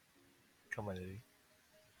 Come on, Eddie.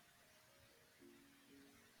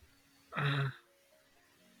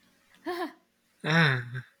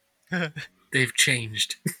 They've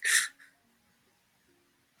changed.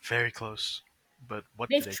 Very close. But what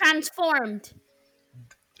They've did transformed.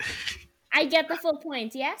 I get the full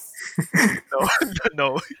point. Yes. No,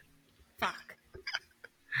 no. Fuck.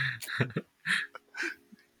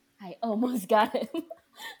 I almost got it.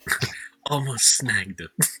 Almost snagged it.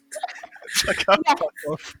 Check out Yeah. fuck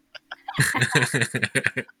off.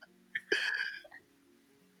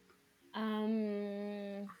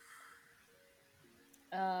 um.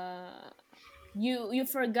 You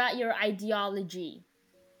forgot your ideology.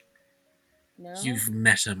 No. You've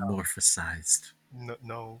metamorphosized.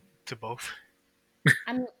 No, to both.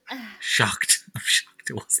 I'm Shocked. I'm shocked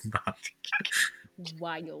it wasn't that.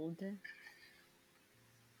 wild.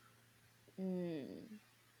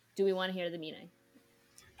 Do we want to hear the meaning?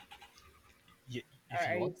 Yeah, Or if are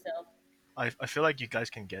you you want. still? I feel like you guys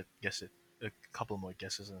can guess it. A couple more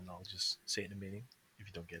guesses, and I'll just say the meaning if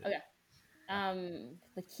you don't get it. Okay.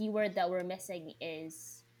 The keyword that we're missing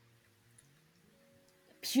is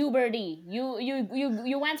puberty.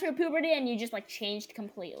 You went through puberty and you just like changed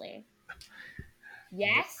completely.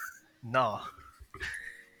 Yes. No.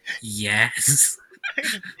 Yes.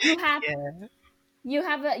 You have Yeah. you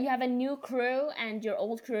have a new crew and your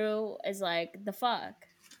old crew is like the fuck.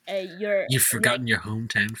 You've forgotten your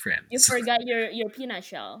hometown friends. You forgot your peanut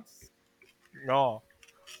shells. No.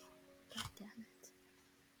 God damn it.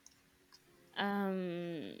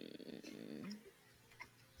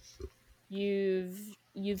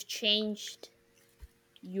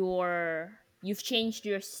 You've changed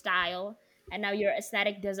your style and now your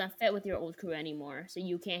aesthetic doesn't fit with your old crew anymore, so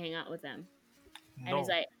you can't hang out with them. And it's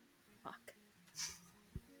No. like, fuck.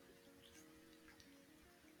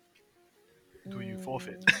 Do you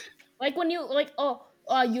forfeit? Like when you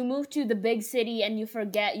you move to the big city and you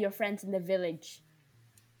forget your friends in the village.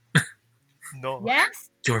 No. Yes,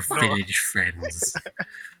 Your No. village friends.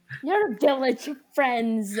 your village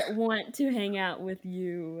friends want to hang out with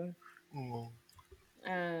you. Mm.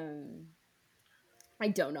 Um, I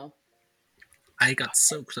don't know. I got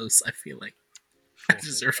so close. I feel like I Forfeit.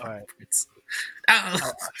 deserve All right. points.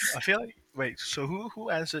 Oh, I feel like wait. So who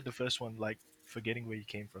answered the first one? Like forgetting where you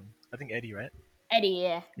came from. I think Eddie, right? Eddie,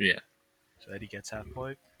 yeah. yeah. So Eddie gets half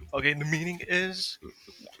point. Okay. The meaning is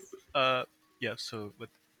Yes. yeah. So what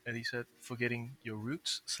Eddie said, forgetting your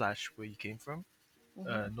roots slash where you came from.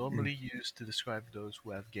 Mhm. Normally used to describe those who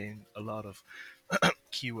have gained a lot of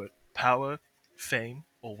keyword power, fame,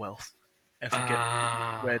 or wealth, and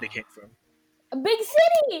forget where they came from. A big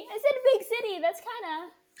city. I said big city. That's kind of.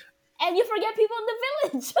 And you forget people in the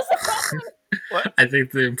village. What's the problem? What? I think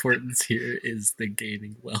the importance here is the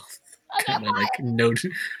gaining wealth. Okay, Kind of like well,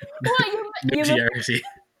 notoriety.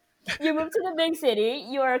 you move to the big city.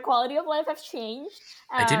 Your quality of life has changed.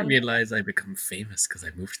 I didn't Um, realize I become famous because I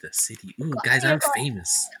moved to the city. Ooh, guys, I'm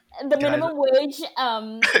famous. the Guys, minimum wage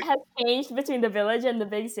has changed between the village and the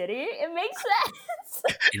big city. It makes sense.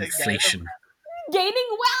 guys, Inflation. Gaining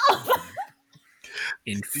wealth.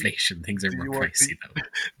 Inflation. Things are do more you want pricey though.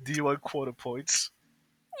 do you want quarter points?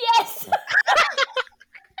 Yes.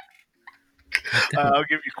 I'll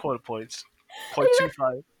give you quarter points.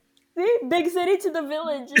 0.25. See, big city to the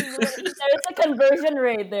village. There's a conversion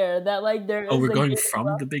rate there that like there Oh, is we're a going gaining from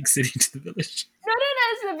wealth. the big city to the village. No,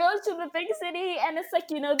 it's the village to the big city, and it's like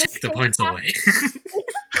the Take the state points tax, away.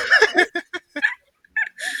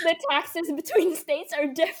 the taxes between states are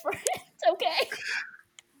different. Okay,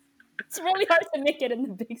 it's really hard to make it in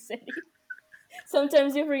the big city.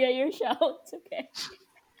 Sometimes you forget your shout. It's okay.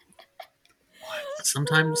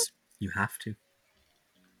 Sometimes you have to.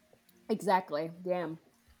 Exactly. Damn.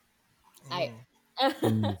 I.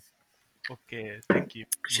 Mm, Okay, thank you.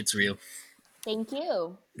 shit's real. Thank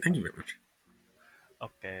you. Thank you very much.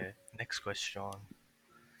 Okay, next question.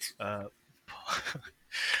 Uh,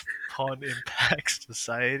 Pawn impacts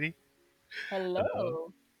society,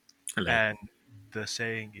 Hello. Hello. and the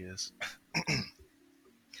saying is,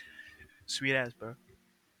 "Sweet ass, bro."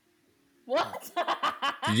 What?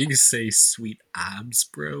 Did you say sweet abs,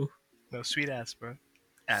 bro? No, sweet ass, bro.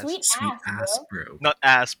 Ass, Sweet Sweet ass, ass, bro. bro. not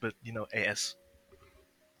ass, but as.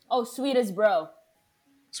 Oh, sweet as bro.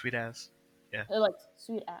 Sweet ass. Yeah. They're like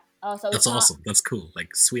sweet ass. Oh, so That's awesome. That's cool.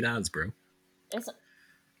 Like sweet abs, bro. it's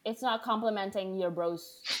it's not complimenting your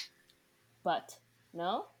bro's butt.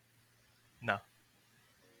 No. No.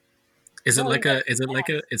 Is it No, like you a? Is it like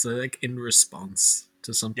a? Is it like in response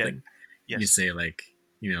to something? Yes. You say like,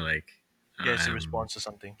 like. Yeah, it's a response to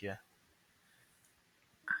something. Yeah.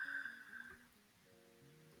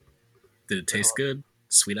 Did it taste good?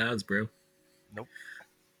 Sweet abs, bro. Nope.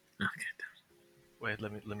 Okay. Wait,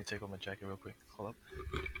 let me take off my jacket real quick. Hold up.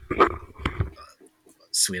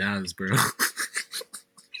 Sweet abs, bro.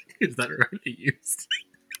 Is that already used?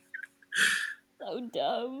 So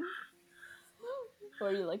dumb. Or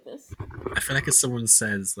are you like this? I feel like if someone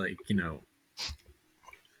says like,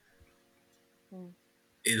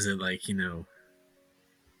 is it like,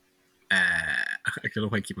 I don't know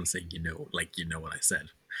why I keep on saying, like, what I said.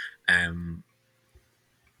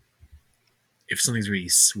 If something's really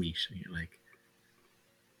sweet and you're like,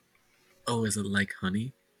 oh, is it like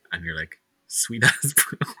honey? And you're like, sweet ass,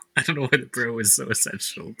 bro. I don't know why the bro is so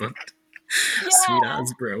essential, but sweet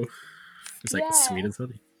ass, bro. It's like sweet as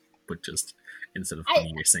honey, but just instead of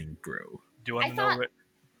honey, you're saying bro. Do you want I to thought- know where?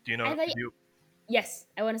 Do you know? I thought You, Yes,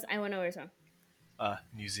 I want to know where it's from.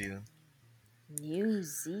 New Zealand. New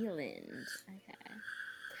Zealand. Okay.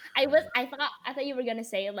 I thought you were gonna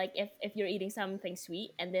say like if you're eating something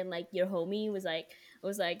sweet and then like your homie was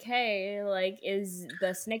like hey, like, is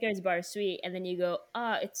the Snickers bar sweet? And then you go,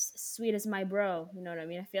 it's sweet as my bro. You know what I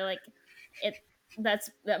mean? I feel like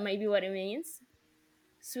that might be what it means.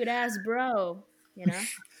 Sweet ass bro.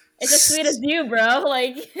 It's as sweet as you, bro.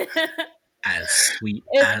 Like As sweet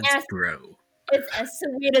it's as as bro. it's as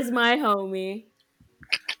sweet as my homie.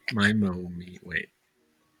 My mommy. Wait.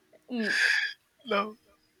 Mm. No.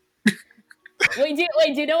 Wait,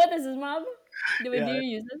 do you know what this is, Mom? Do Yeah, you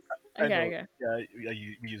use this? I know. Okay. Yeah,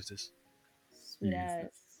 you use this. Sweet Use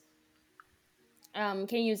ass.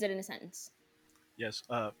 Can you use it in a sentence? Yes.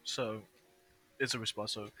 So it's a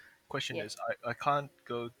response. So question Yeah. is, I can't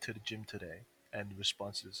go to the gym today, and the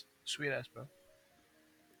response is, sweet ass, bro.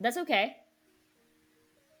 That's okay.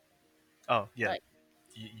 Oh yeah, Like,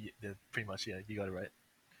 pretty much. Yeah, you got it right.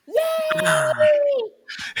 Ah,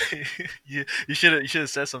 yay! You should have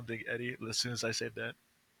said something, Eddie, as soon as I said that.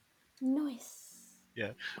 Nice.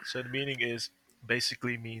 Yeah. So the meaning is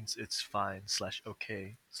basically means it's fine slash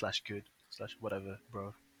okay slash good slash whatever,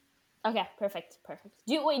 bro. Okay, perfect, perfect.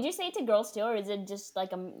 Do you say it to girls too, or is it just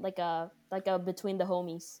like a between the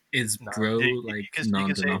homies? is Nah, bro you, like say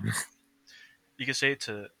non-denominational? you can say it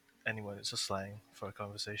to anyone. It's a slang for a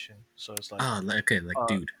conversation. So it's like, Ah, okay, like uh,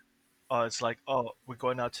 dude. it's like, oh, we're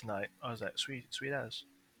going out tonight. I was like, sweet, sweet ass.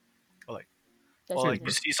 Or like, That's or Cheers, like you bro.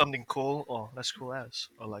 nice. see something cool. Oh, that's cool ass.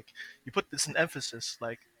 Or like you put this an emphasis,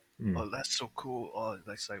 like, Mm. oh, that's so cool. Or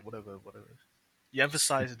that's like whatever, whatever. You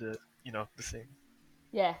emphasize the thing.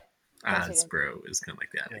 Yeah, Ah, gotcha, it's gotcha. bro is kind of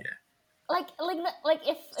like that. Yeah. Yeah. Like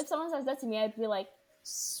if someone says that to me, I'd be like,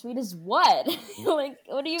 sweet as what? Like,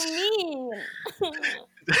 what do you mean?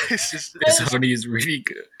 it's just But Is yeah, honey is really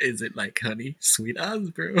good? Is it like honey, sweet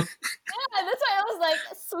as bro? that's why I was like,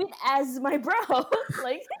 sweet as my bro.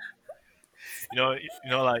 Like,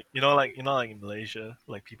 like in Malaysia,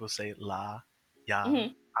 like people say la, ya,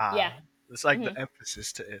 mhm, yeah, ah. It's like the mhm.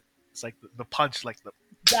 emphasis to it. It's like the punch,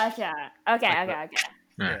 Gotcha. Okay, like the okay, okay.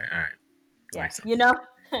 All right, yeah. all right. That Yeah, makes sense. you know.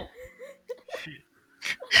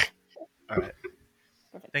 All right.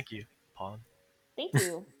 Perfect. Thank you, Pawn. Thank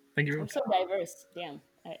you. Thank you, bro. I'm so diverse. Damn.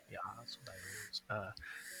 All right. Yeah, so diverse.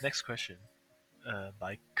 Next question.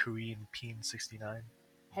 By Korean Peen69.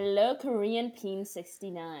 Hello, Korean Peen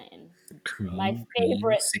 69. My Queen Peen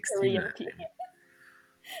favorite Korean 69. Peen.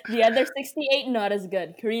 The other 68, not as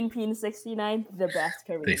good. Korean Peen 69, the best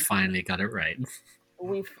They Korean Peen. finally got it right.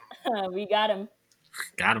 We we got him.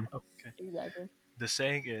 Got him. Okay. Exactly. The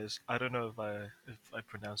saying is, I don't know if I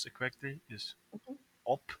pronounce it correctly, is Mhm.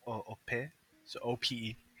 op or ope. So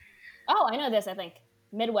OPE. Oh, I know this, I think.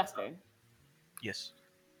 Midwestern. Yes.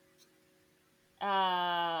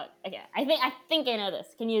 Okay. I think I know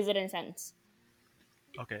this. Can you use it in a sentence?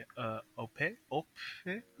 Okay. Ope.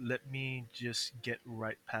 Let me just get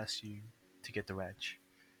right past you to get the ranch.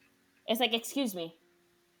 It's like, excuse me.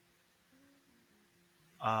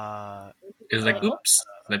 Uh, It's Or like, like, oh, oops,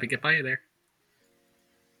 let me get by you there.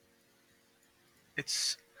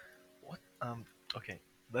 it's what? Okay.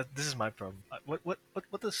 This is my problem.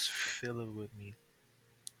 What does filler wood mean?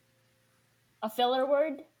 a filler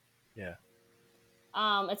word. Yeah.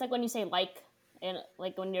 It's like when you say like, and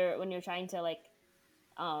like when you're trying to like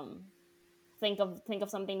um think of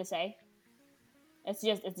something to say. It's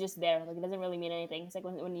just there. Like, it doesn't really mean anything. It's like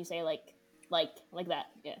when you say like that.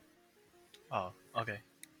 Yeah. Oh, okay.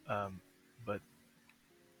 Um, but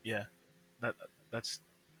yeah, that that's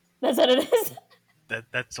That's what it is.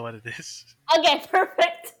 that's what it is. Okay,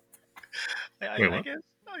 perfect. I, Wait, I what? guess.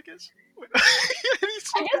 I guess.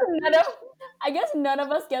 He's I so guess none confused. of I guess none of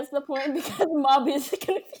us gets the point because Mob is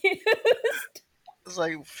confused. It's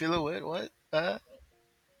like filler wood. What? It's a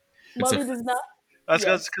Moby does not. That's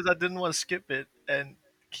Yes. because I didn't want to skip it, and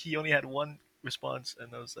he only had one response,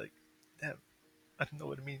 and I was like, damn, I don't know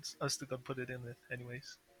what it means. I was still gonna put it in there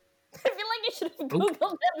anyways. I feel like you should have oh,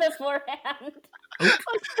 googled it beforehand. oh.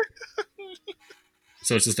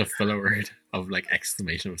 So it's just a filler word of like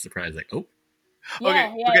exclamation of surprise, like, oh, Okay,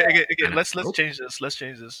 Yeah, yeah, okay, yeah. okay, okay. and Let's oh, change this. Let's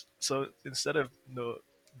change this. So instead of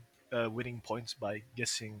winning points by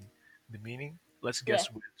guessing the meaning, let's Yeah. guess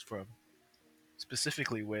where it's from.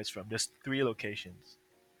 Specifically, where it's from. There's three locations.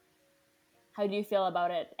 How do you feel about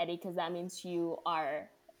it, Eddie? Because that means you are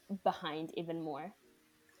behind even more.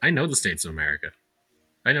 I know the states of America.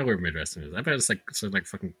 I know where Midwestern is. I bet it's like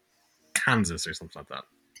fucking Kansas or something like that.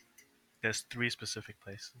 There's three specific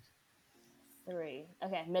places. 3.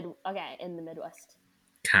 Okay, Okay, in the Midwest.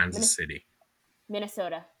 Kansas City.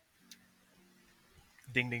 Minnesota.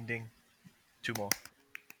 Ding, ding, ding. Two more.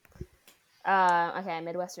 Okay,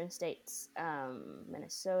 Midwestern states.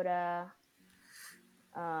 Minnesota.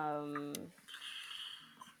 Um,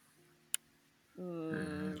 mm,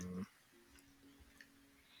 Um,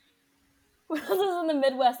 what else is in the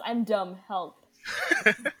Midwest? I'm dumb. Help.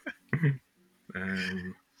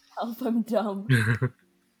 um, Help, I'm dumb.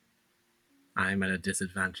 I'm at a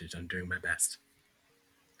disadvantage. I'm doing my best.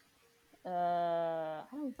 I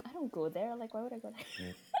don't go there. Like, why would I go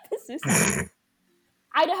there? This is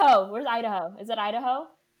Idaho. Where's Idaho? Is it Idaho?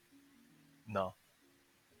 No.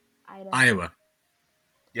 Idaho. Iowa.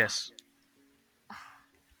 Yes.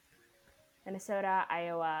 Minnesota,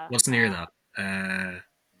 Iowa. What's near that?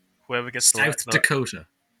 Whoever gets South the Dakota.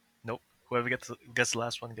 nope. Whoever gets the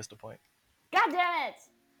last one gets the point. God damn it!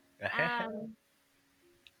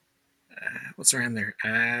 What's around there?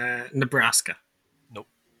 Nebraska. nope.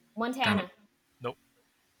 Damn it. Montana. Nope.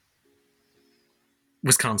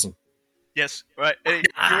 Wisconsin. Yes, right. Hey,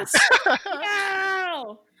 Yes.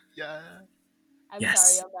 No! yeah, I'm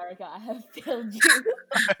Yes. sorry, America. I have failed you.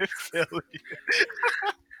 I feel you.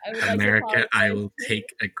 I would like to America, I apologize will to you.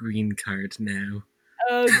 take a green card now.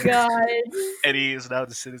 Oh God. Eddie is now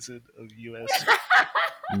the citizen of the U.S.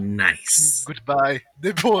 Nice. Goodbye.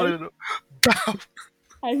 Deported. Bow.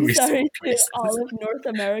 I'm We sorry switched to places. all of North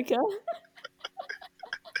America.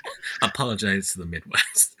 Apologize to the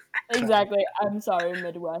Midwest. Exactly. I'm sorry,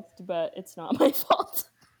 Midwest, but it's not my fault.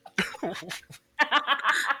 Gotta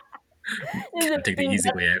take the easy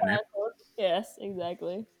way out now. Yes,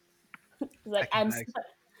 exactly. It's like Packing bags.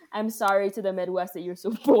 I'm sorry to the Midwest that you're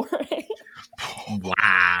so boring.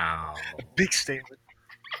 Wow. Big statement.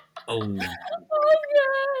 Oh, Oh God.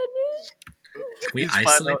 can we He's fine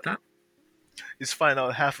isolate out. that? It's fine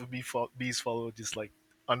out. Half of B's follow just like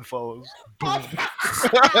unfollows. Boom.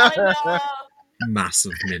 Oh no.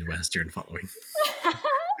 Massive Midwestern following.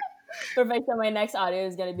 Perfect. So my next audio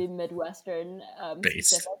is gonna be Midwestern Based.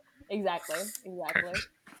 specific. Exactly.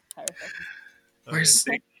 Perfect. Where's...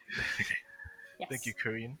 Thank Yes. you,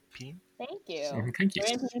 Korean Peen. Thank you. Thank you.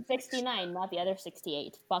 Korean Peen 69, not the other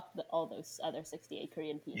 68. Fuck all those other 68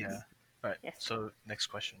 Korean Peens. Yeah. Right. Yes. So next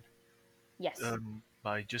question. Yes.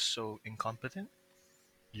 By just so incompetent,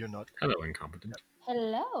 you're not. Hello, incompetent.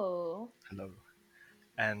 Hello. Hello.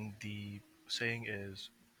 And the saying is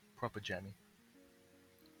proper jamming.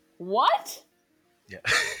 What? Yeah.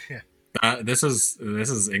 This is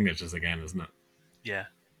English again, isn't it? Yeah.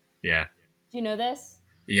 Yeah. Do you know this?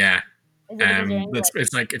 Yeah. Is it because you're English?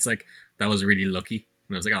 It's like that was really lucky.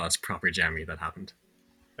 And I was like, oh, that's proper jammy that happened.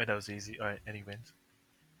 Right, that was easy. All right, Eddie wins.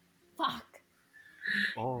 Fuck.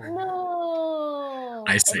 Oh. No.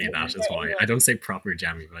 I say Okay, that you're is why. English. I don't say proper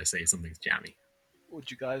jammy, but I say something's jammy. Would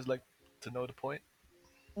you guys like to know the point?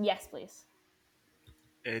 Yes, please.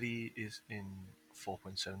 Eddie is in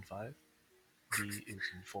 4.75. B is in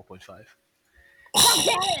 4.5. Fuck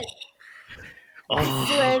it! I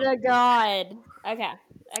swear to God. Okay.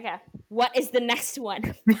 What is the next one?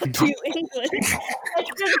 Fuck you, English.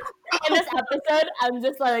 In this episode, I'm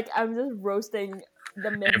just roasting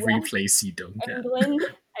the Midwest, Every place you don't get. England.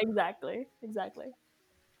 Exactly.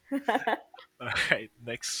 All right,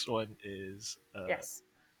 next one is Yes.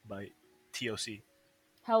 by TOC.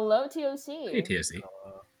 Hello, TOC. Hey, TSC.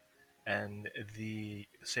 And the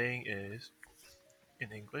saying is,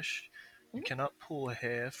 in English, you Mhm. cannot pull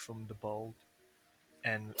hair from the bald.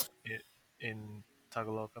 And in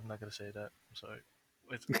Tagalog, I'm not gonna say that. I'm sorry.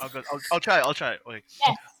 Wait, I'll try. Wait.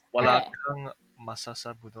 Yes. Wala Okay. kang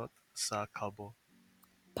masasabunot sa kalbo.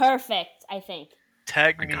 Perfect, I think.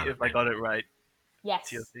 Tag I me got it if I right. got it right. Yes.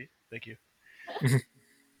 TLC. Thank you.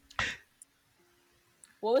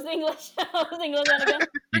 What was the English? What was the English one again?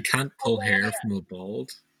 You can't pull hair from a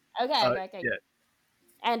bald. Okay. Yeah.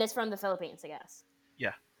 And it's from the Philippines, I guess.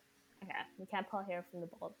 Yeah. Okay. You can't pull hair from the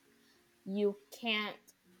bald. You can't.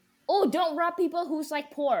 Oh, don't rob people who's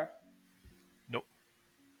like poor. Nope.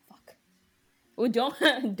 Fuck. Oh,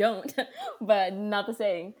 don't, don't. But not the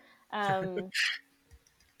saying.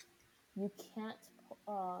 You can't.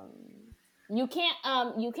 You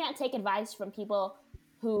can't take advice from people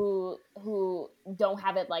who don't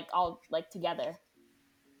have it like all like together.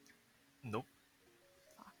 Nope.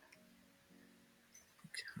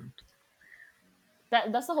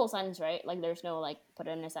 That's the whole sentence, right? Like, there's no like put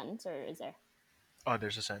it in a sentence, or is there? Oh,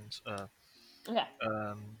 there's a sentence. Okay.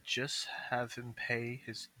 Just have him pay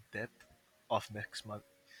his debt off next month.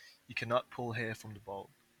 You cannot pull hair from the bald.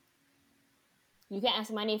 You can't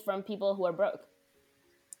ask money from people who are broke.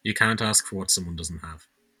 You can't ask for what someone doesn't have.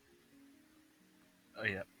 Oh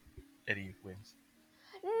yeah, Eddie wins.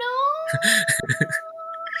 No.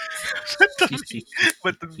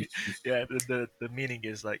 But the meaning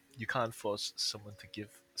is like you can't force someone to give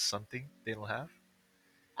something they don't have.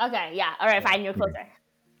 Okay. Yeah. All right. Yeah. Fine. You're closer.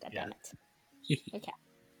 God Yeah. damn it. Okay.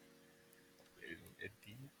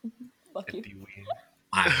 Fuck you. Eddie wins.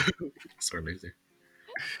 Wow. Sore loser.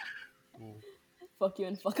 Ooh. Fuck you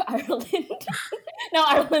and fuck Ireland. No,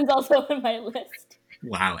 Ireland's also on my list.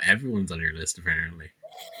 Wow, everyone's on your list apparently.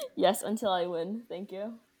 Yes, until I win. Thank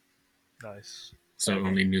you. Nice. So Okay.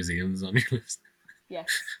 only New Zealand's on your list. Yes.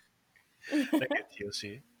 Thank you,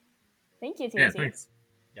 TOC. Thank you, Yeah, TOC. thanks.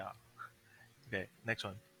 Yeah. Okay, next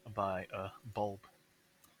one by Bulb.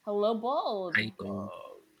 Hello, Bold. Hi, Bob.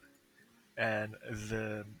 And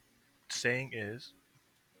the saying is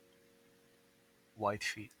white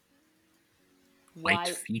feet. White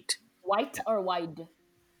feet. White or wide?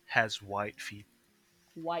 Has white feet.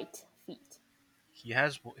 White feet. He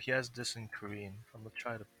has this in Korean. I'm gonna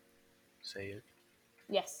try to say it.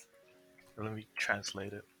 Yes. Let me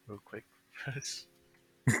translate it real quick first.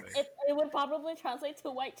 It would probably translate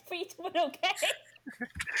to white feet, but okay.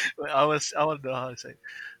 Wait, I want to know how to say.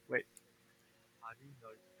 Wait.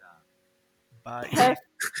 Bai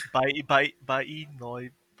Perfect. bai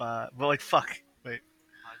noi ba. Well, like fuck. Wait.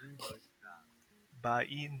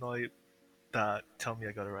 Bai noi da. Tell me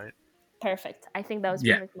I got it right. Perfect. I think that was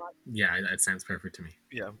Yeah. perfect. Mark. Yeah, that sounds perfect to me.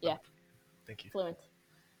 Yeah. Yeah. Thank you. Fluent.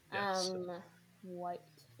 Yes. White.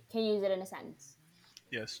 Can you use it in a sentence?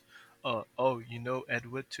 Yes. Oh, you know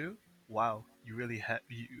Edward too? Wow, you really have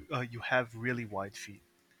you have really wide feet.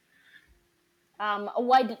 A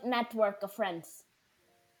wide network of friends.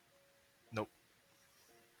 Nope.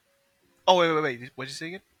 Oh wait. What'd you say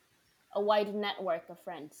again? A wide network of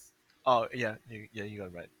friends. Oh yeah, you got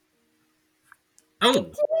it right. I Oh,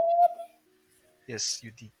 did. Yes,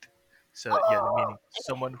 you did. So yeah, the Oh. meaning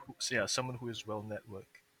someone who is well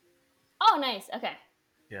networked. Oh, nice. Okay.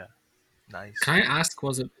 Yeah, nice. can I ask,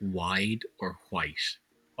 was it wide or white?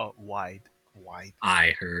 Oh, wide.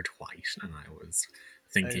 I heard white, and I was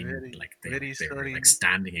thinking very- like very they were sorry. like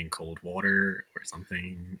standing in cold water or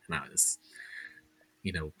something, and I was,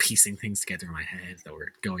 piecing things together in my head that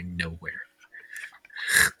were going nowhere.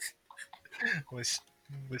 My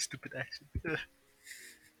stupid accent.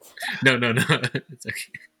 No, it's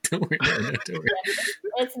okay. Don't worry, no, don't worry.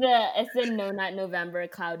 It's the No Nut November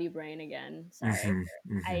cloudy brain again. Sorry. Mhm,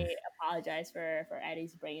 I mhm. apologize for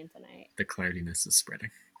Eddie's brain tonight. The cloudiness is spreading.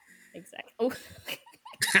 Exactly. Oh,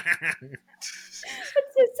 I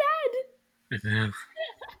that's so sad. know.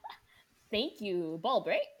 Thank you, Bulb,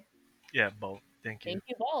 right? Yeah, Bob. Thank you. Thank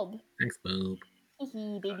you, Bulb. Thanks, Bob.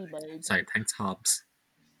 Hee baby Bulb. Sorry, thanks, Hobbs.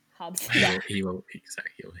 Hobbs. He Yeah, will. He will. Sorry,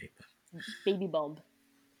 he will hate that. baby Bulb.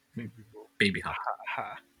 Baby Hop.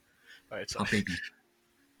 Ha. All right, so Hop baby.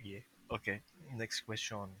 yeah. Okay. Next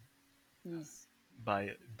question Yes.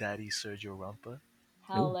 by Daddy Sergio Rampa.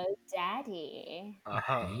 Hello, Daddy.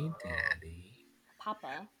 Hey, Daddy.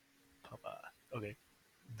 Papa. Papa. Okay.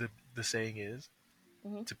 The saying is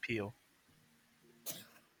Mhm. to peel.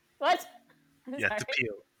 What? I'm Yeah, sorry. to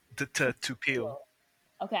peel. To peel.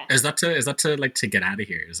 Okay. Is that to like to get out of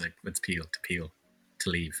here? Is like let's peel to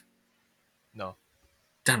leave. No.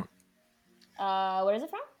 Damn it. Where is it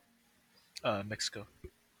from? Mexico.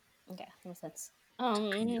 Okay, makes sense.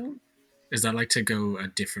 Peel. Is that like to go a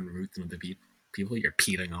different route than the people? You're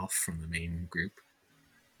peeling off from the main group.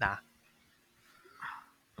 Nah.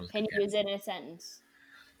 That was a Can good you use guess. it in a sentence?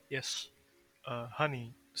 Yes.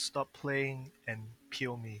 Honey, stop playing and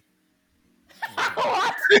peel me.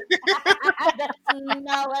 What? That's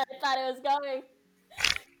not where I thought it was going.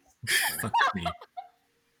 Fuck me.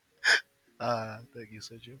 Thank you,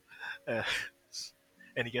 Sergio. Uh,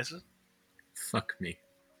 any guesses? Fuck me.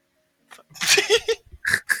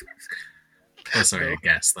 Oh, sorry. No. I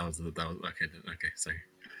guess that was okay. Okay, sorry.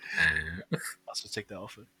 Also take that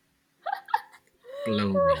offer. Blow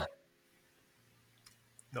me.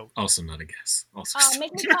 No. Also not a guess. Also.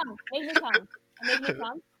 Make me come. Make me come. Make me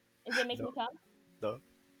come. Is it make No. me come? No.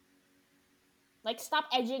 Like stop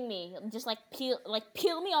edging me. Just like peel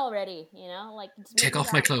me already. You know, like just make Take me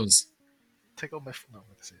off my come. clothes. Take off my. No, I'm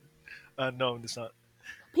gonna say it. No, it's not.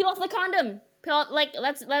 Peel off the condom. Peel off, like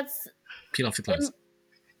let's Peel off the clothes.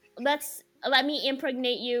 let me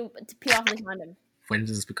impregnate you to peel off the condom. When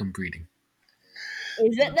does this become breeding?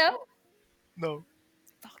 Is it though? No.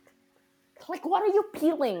 Fuck. Like what are you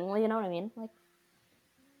peeling? Well, you know what I mean? Like.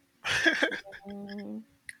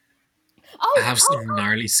 I have some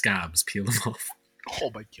gnarly scabs. Peel them off.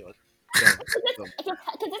 Oh my god. Because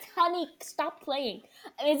it's honey. Stop playing.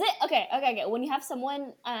 Is it okay? When you have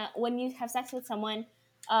someone, when you have sex with someone,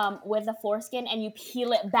 with a foreskin and you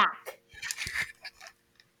peel it back.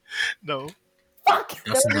 No. Fuck.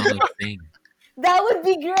 That's not a thing. That would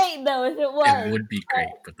be great though if it was. It would be great,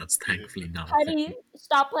 but that's thankfully not a Honey, thing.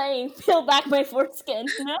 stop playing. Peel back my foreskin.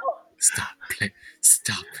 No. Stop.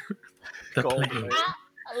 Stop. The Go play. away.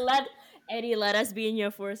 Let us be in your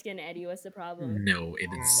foreskin, Eddie. What's the problem? No, it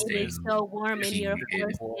is It staying. is so warm in your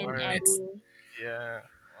It- foreskin, it's- Eddie. Yeah.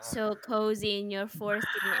 So cozy in your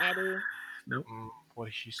foreskin, Eddie. Nope. What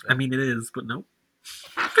did she say? I mean, it is, but no.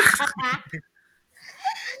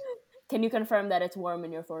 Can you confirm that it's warm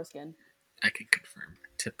in your foreskin? I can confirm.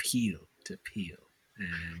 To peel. Peel.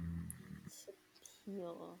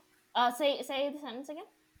 Say the sentence again.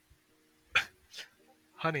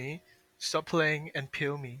 Honey, stop playing and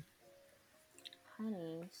peel me.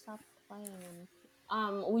 Honey, stop playing.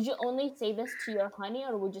 Would you only say this to your honey,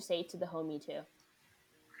 or would you say it to the homie too?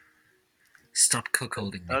 Stop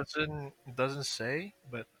cuckolding me. Doesn't say,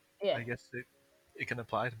 but Yeah. I guess it can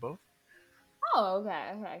apply to both. Oh,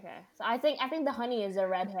 okay. So I think the honey is a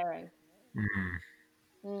red herring. Mm.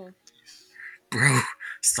 Mm. Bro,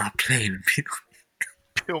 Stop playing and peel me.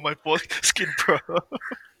 Peel my foreskin, bro.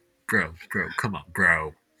 Bro, come on,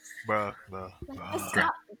 bro. Bro.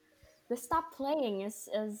 The stop playing is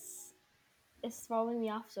throwing me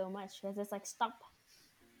off so much because it's like stop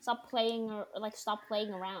playing or like stop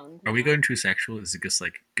playing around. Are we going too sexual? Is it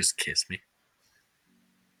just kiss me?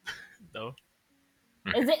 No.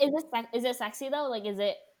 Is it sexy though? Like is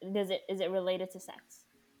it related to sex?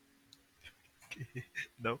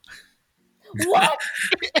 No. What?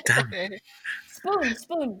 Damn.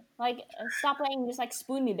 Spoon. Like stop playing, just like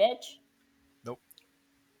spoon me, bitch. Nope.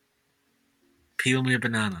 Peel me a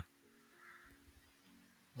banana.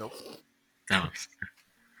 Nope. Damn it.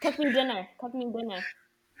 Cook me dinner.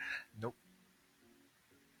 Nope.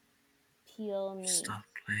 Peel me. Stop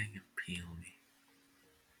playing and peel me.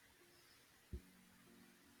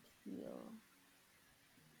 Peel.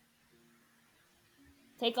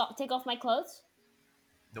 Take off my clothes.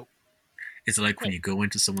 Nope. It's like when you go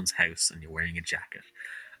into someone's house and you're wearing a jacket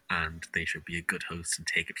and they should be a good host and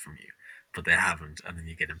take it from you, but they haven't, and then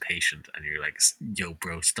you get impatient and you're like, yo,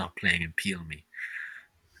 bro, stop playing and peel me.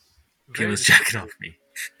 Peel Very his jacket off me.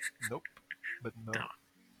 Nope. But no. No.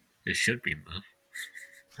 It should be, man.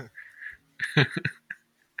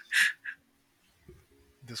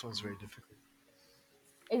 This one's very difficult.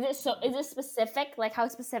 Is it specific? Like how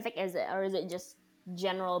specific is it, or is it just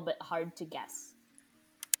general but hard to guess?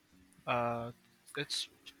 It's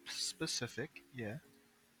specific, yeah.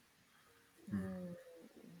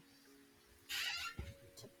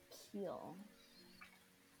 To peel.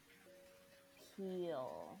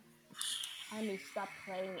 Honey, stop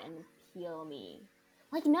playing and peel me.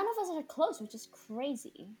 Like none of us are close, which is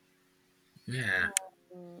crazy. Yeah.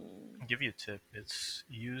 I'll give you a tip. It's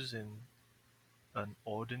used in an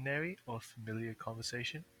ordinary or familiar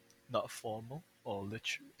conversation, not formal or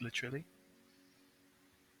literally.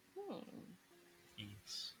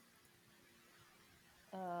 Yes.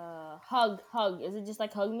 Hug. Is it just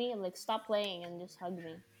like hug me? Like stop playing and just hug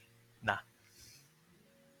me. Nah.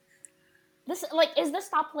 This like is the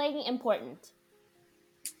stop playing important?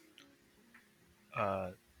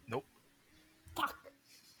 Nope. Fuck.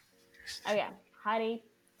 Okay, honey.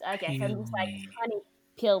 Okay, so I'm just like Peel me. honey,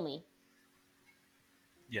 peel me.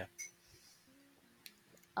 Yeah.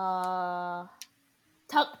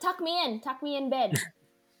 Tuck me in bed,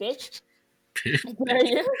 bitch. Bitch. Are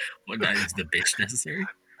you? What, is the bitch necessary?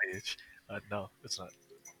 Bitch. No, it's not.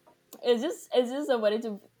 Is this a way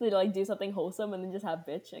to like do something wholesome and then just have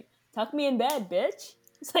bitch like tuck me in bed, bitch?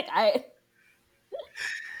 It's like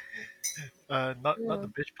Not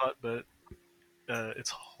the bitch part, but it's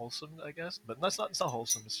wholesome, I guess. But no, it's not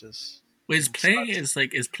wholesome. It's just. Wait,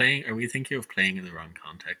 is playing, are we thinking of playing in the wrong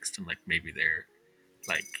context? And like maybe they're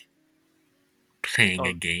like playing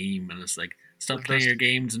a game and it's like, stop playing your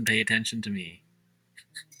games and pay attention to me.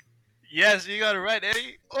 Yes, you got it right,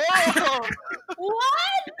 Eddie. Oh!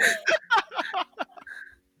 what?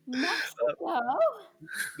 Mexico?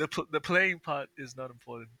 The playing part is not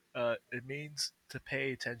important. It means to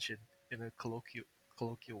pay attention in a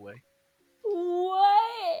colloquial way.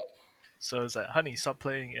 What? So it's like, honey, stop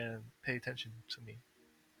playing and pay attention to me.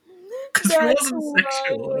 Because it wasn't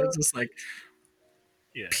sexual. It was just like,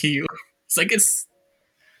 Yeah. peel. It's like it's.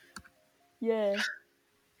 Yeah.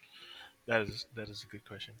 That is a good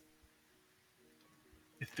question.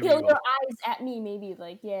 Peel your eyes at me, maybe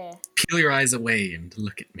like yeah. Peel your eyes away and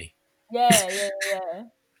look at me. Yeah.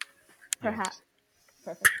 Perhaps.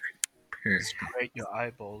 Perfect. Separate your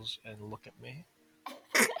eyeballs and look at me.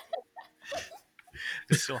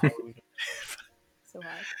 It's so hard. So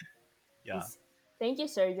hard. Yeah. Thank you,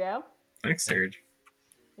 Sergio. Thanks, Serge.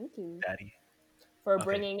 Thank you. Daddy. For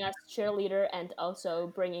bringing us cheerleader and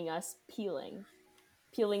also bringing us peeling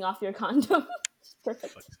off your condom.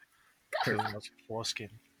 Perfect. Peeling off your foreskin.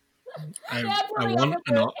 I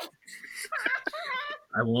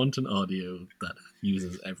want an audio that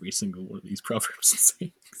uses every single one of these proverbs and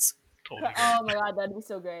sayings. Oh my god, that'd be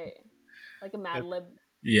so great. Like a Mad Lib.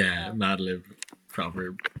 Yeah, Mad Lib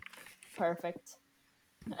proverb. Perfect.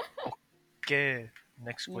 Okay,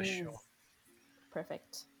 next question.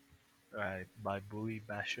 Perfect. Alright, by Bully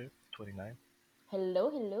Basher 29.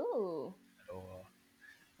 Hello.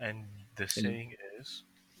 And the saying is,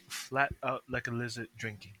 flat out like a lizard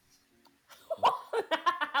drinking.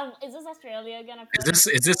 Is this Australia again?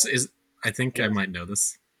 I think I might know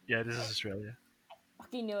this. Yeah, this is Australia. I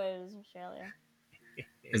fucking knew it was Australia.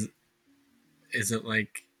 Is it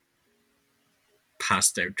like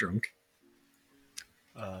passed out drunk?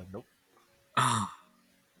 Nope. Ah.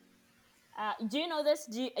 Do you know this?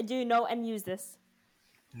 Do you know and use this?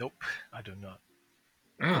 Nope, I do not.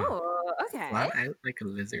 Oh, okay. Flat out like a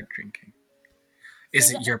lizard drinking. Is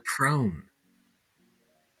Say it that. you're prone?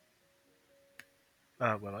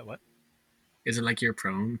 What? Is it like you're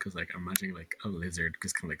prone? Because like I'm imagining like a lizard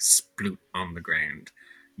just kind of like sploot on the ground,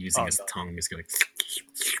 using Oh his no. tongue is going.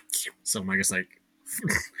 So am I just like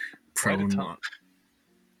Why the prone? tongue?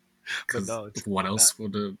 But Because no, it's what else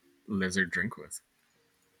would a lizard drink with?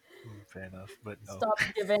 fair enough. But no. Stop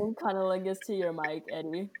giving cunnilingus to your mic,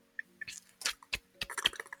 Eddie.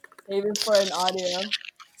 Save it for an audio.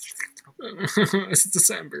 It's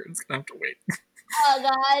December. It's gonna have to wait. Oh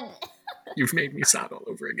God. You've made me sad all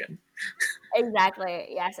over again. Exactly.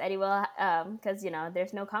 Yes, Eddie will. Because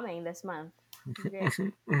there's no coming this month. Great.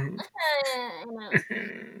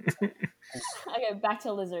 Okay, back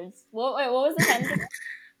to lizards. What was the sentence again?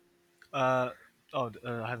 I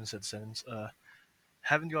haven't said sentence.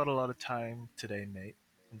 Haven't got a lot of time today, mate.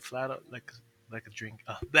 I'm flat out like a drink.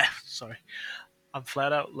 Sorry. I'm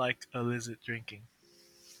flat out like a lizard drinking.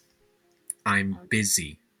 I'm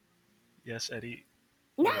busy Yes, Eddie.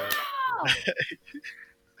 No.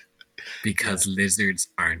 because lizards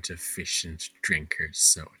aren't efficient drinkers,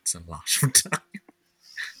 so it's a lot of time.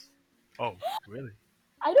 Oh, really?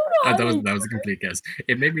 I don't know. How That was a complete guess.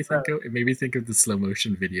 It made me think of the slow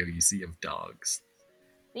motion video you see of dogs.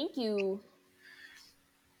 Thank you.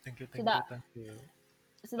 Thank you.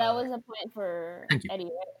 So that was a point for Thank you. Eddie,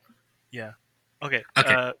 right? Yeah. Okay.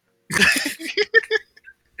 Okay.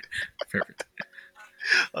 Perfect.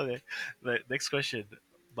 Okay. The next question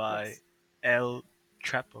by Yes. El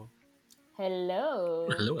Trapo. Hello.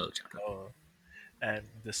 Hello, El Chapo. Oh, and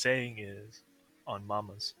the saying is on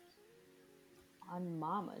mamas. On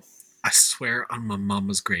mamas. I swear on my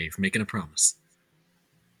mama's grave, making a promise.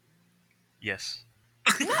 Yes.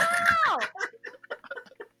 No.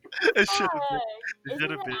 It should have been. Is It this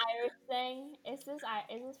should an have been. Irish thing? Is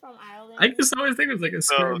this from Ireland? I just always think it was like I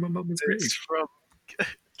swear No, on my mama's grave. It's from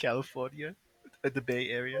California, the Bay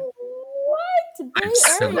Area. What? Bay I'm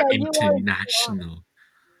so Area? international.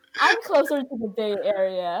 I'm closer to the Bay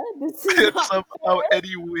Area. This is And not somehow fair.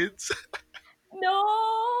 Eddie wins.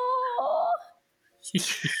 No.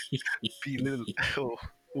 Be little. Oh,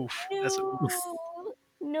 oof. That's a oof.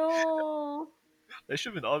 No. That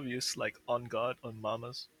should have been obvious. Like on God, on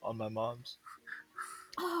mamas, on my mom's,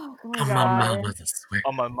 Oh my On my god. mama, I swear.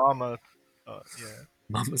 on my mama. Yeah.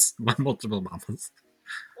 Mamas, my multiple mamas.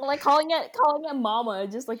 Like calling it mama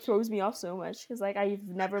just like throws me off so much because like I've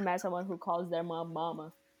never met someone who calls their mom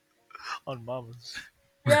mama. On mamas.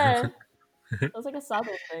 Yeah, that's like a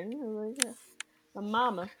southern thing. Like, yeah. My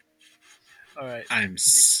mama. All right. I'm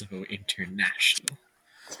so international.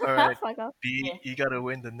 All right. Fuck off. B, Yeah. you gotta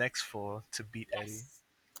win the next four to beat Eddie. Yes,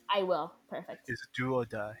 I will. Perfect. It's do or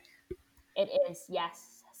die. It is.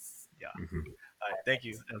 Yes. Yeah. Mhm. All right. Thank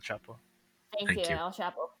you, El Chapo. Thank Thank you, you. El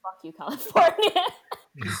Chapo. Fuck you, California.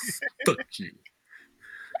 Fuck you.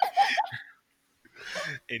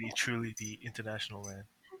 Eddie, truly the international man.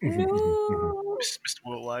 No. Mr.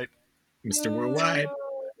 Worldwide. Mr. Worldwide.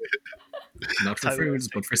 Not for Tyler, foods,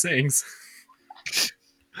 but for sayings.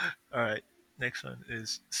 All right. Next one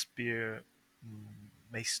is Spear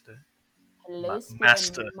Meister. Hello,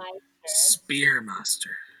 Master.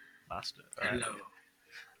 Spearmaster. Master. All right.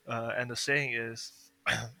 Hello. And the saying is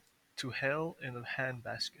to hell in a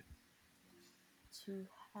handbasket. To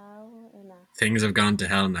hell in a. Things have gone to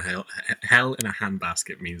hell in a hell in a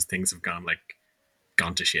handbasket means things have gone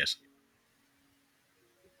to shit.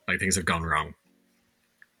 Like things have gone wrong.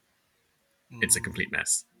 It's a complete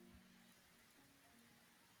mess.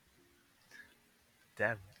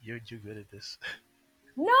 Damn, you're good at this.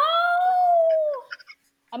 No.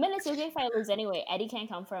 I mean, it's okay if I lose anyway. Eddie can't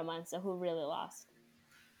come for a month, so who really lost?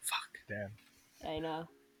 Fuck. Damn. I know.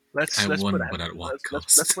 Let's won, put a, but at what let's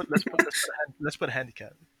cost? let's put a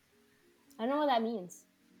handicap. I don't know what that means.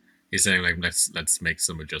 You're saying like let's make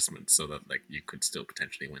some adjustments so that like you could still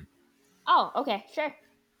potentially win. Oh, okay, sure.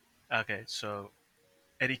 Okay, so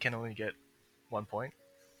Eddie can only get 1 point.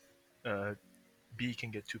 B can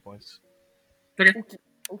get 2 points. Okay.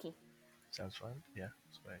 Okay. Sounds fine. Yeah.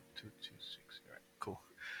 So 2, 2, 6. All right. Cool.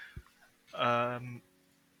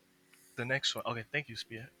 The next one. Okay. Thank you,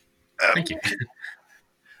 Spear. Thank you.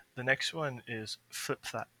 The next one is flip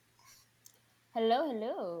flap.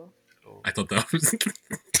 Hello. Oh. I thought that was the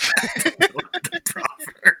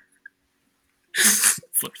proper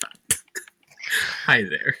flip that. Hi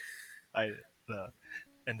there.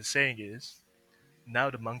 And the saying is, now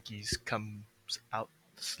the monkeys comes out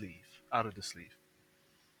of the sleeve.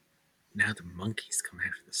 Now the monkeys come out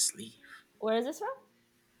of the sleeve. Where is this from?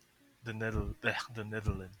 The Netherlands. The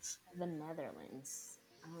Netherlands. The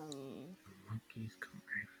monkeys come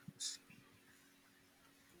out of the sleeve.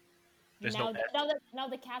 There's now, no S. now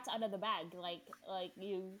the cat's out of the bag. Like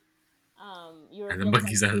you, you And the revealed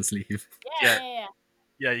monkey's out of sleeve. Yeah, Yeah. yeah, yeah.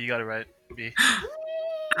 Yeah, you got it right. B. Whee!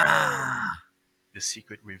 Ah, The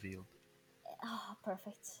secret revealed. Oh,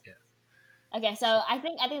 perfect. Yeah. Okay, so I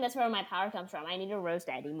think that's where my power comes from. I need to roast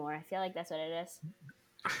Eddie more. I feel like that's what it is.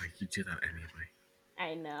 you do that anyway.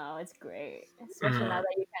 I know it's great, especially now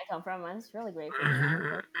that you can't come from us. It's really great for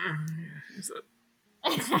me. It's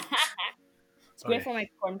great Okay. for my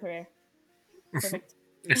porn career. Perfect.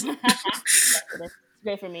 Is it? It's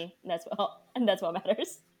great for me. And that's what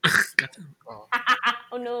matters. Oh,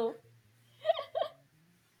 Oh no.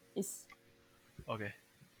 It's, okay.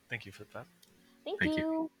 Thank you for that. thank Thank you.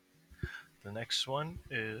 you. The next one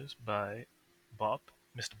is by Bob,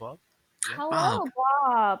 Mr. Bob. Yeah. Hello,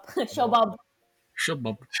 Bob. Show Hello. Bob. Shut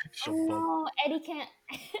up. So Oh Bob. no, Eddie can't.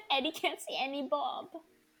 Eddie can't see any Bob.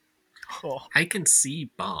 Oh, I can see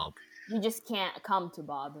Bob. You just can't come to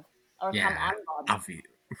Bob or Yeah, come on Bob. obvious.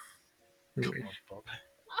 come on, Bob.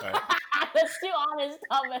 All right. That's too honest,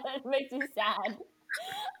 Tom. It makes me sad.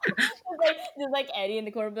 Just like Eddie in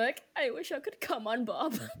the corner, be like, I wish I could come on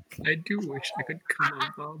Bob. I do wish I could come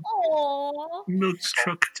on Bob. Oh, Milk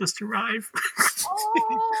truck just arrived.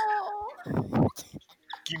 oh.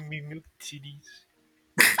 Give me milk titties.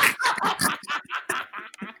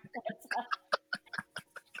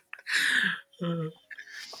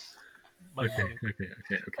 My Okay.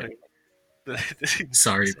 Okay.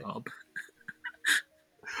 Sorry, Bob.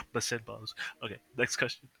 But said Bob's. Okay. Next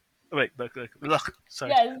question. Oh, wait. Look.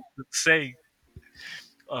 Sorry. Yes. Say,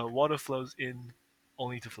 water flows in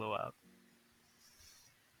only to flow out.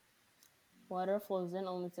 Water flows in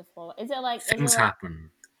only to flow. Is it like? Things happen.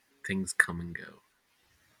 Things come and go.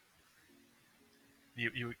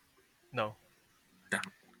 You no.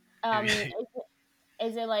 Um,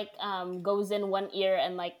 is it like goes in one ear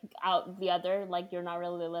and like out the other? Like you're not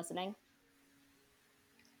really listening.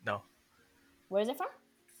 No. Where is it from?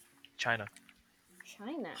 China.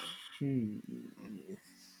 China.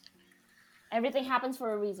 Everything happens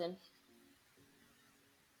for a reason.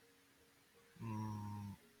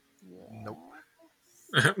 Yeah. Nope.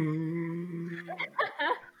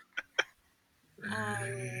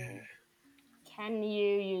 Can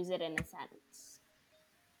you use it in a sentence?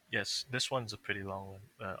 Yes, this one's a pretty long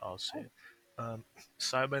one. I'll say it.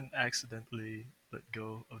 Simon accidentally let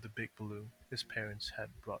go of the big balloon his parents had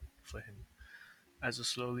brought for him. As it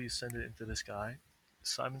slowly ascended into the sky,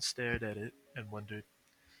 Simon stared at it and wondered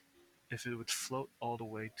if it would float all the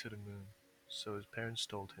way to the moon. So his parents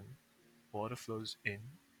told him, water flows in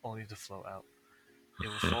only to flow out. It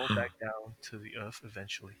will fall back down to the earth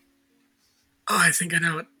eventually. Oh, I think I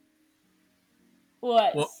know it.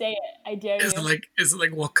 What? Say it. I dare you. Is it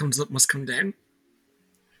like what comes up must come down?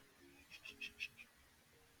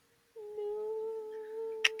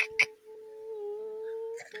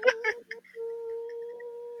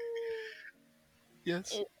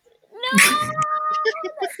 Yes. No!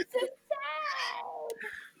 That's so sad!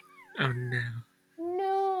 Oh no.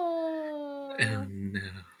 No! Oh no.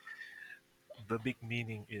 The big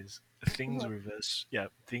meaning is things reverse. Yeah,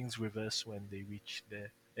 things reverse when they reach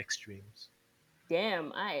their extremes.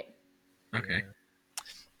 Damn, I. Okay. Yeah.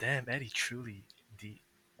 Damn, Eddie, truly the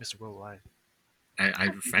Mr. Worldwide.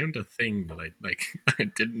 I found a thing that I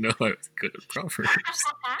didn't know I was good at proverbs.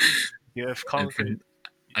 You have conquered.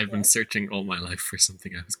 I've been searching all my life for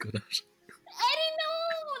something I was good at. Eddie, no!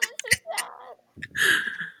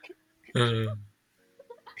 That's so sad.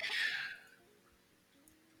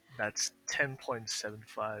 That's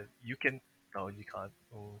 10.75. You can. No, you can't.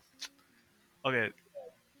 Oh. Okay.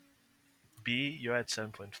 B, you're at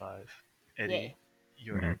 7.5. Eddie,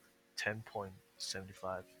 you're at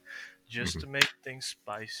 10.75. Just to make things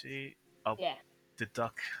spicy, I'll Yeah.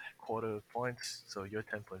 deduct quarter points, so you're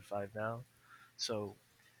 10.5 now. So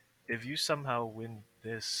if you somehow win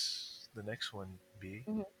this, the next one, B,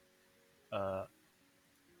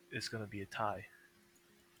 it's gonna be a tie.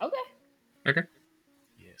 Okay. Okay.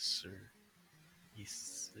 Yes, sir.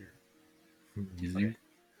 Yes, sir. Easy.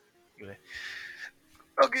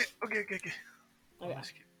 Okay. Okay.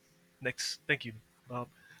 Next, thank you, Bob.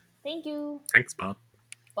 Thank you, Thanks, Bob.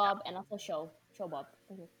 Bob, and also show Bob.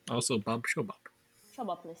 Thank you. Also, Bob, show Bob. Show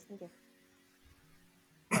Bob, please. Thank you.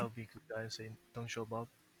 I'll be good guy and say, don't show Bob.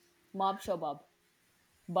 Mob, show Bob.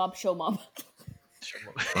 Bob, show Mob. Show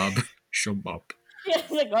Bob. Bob, show Bob. Yes,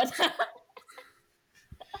 like what?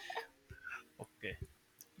 Okay.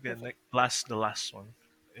 The last one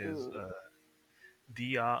is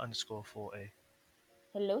dr_4a.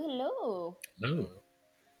 Hello. No.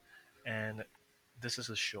 And this is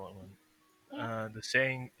a short one. The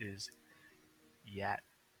saying is yat.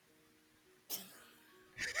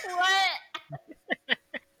 What?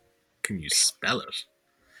 can you spell it?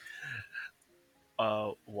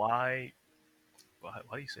 Why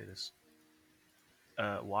do you say this?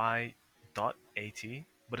 Y dot at,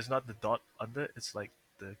 but it's not the dot under. It's like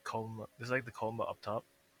the comma. It's like the comma up top.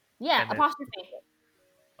 Yeah, And then apostrophe.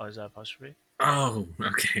 oh, is that apostrophe? Oh,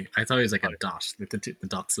 okay. I thought it was like a Okay. dot. Like the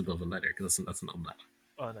dot's above a letter because that's an omelette.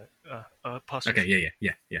 Oh no, apostrophe. Okay,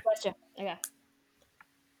 yeah. Question. Okay.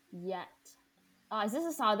 Yet. Is this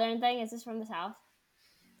a southern thing? Is this from the south?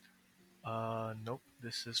 Nope.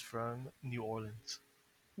 This is from New Orleans.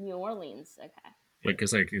 New Orleans. Okay. Wait,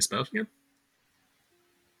 can you spell it again?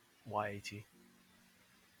 YAT.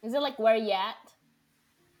 Is it like where yet?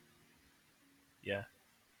 Yeah.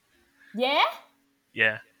 Yeah?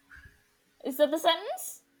 Yeah. Is that the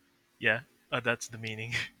sentence? Yeah. That's the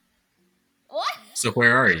meaning. What? So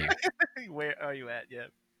where are you? Where are you at? Yeah,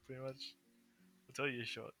 pretty much. I'll tell you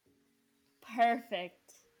short.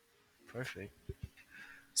 Perfect. Perfect.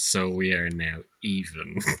 So we are now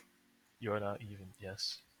even. You're not even.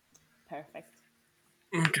 Yes. Perfect.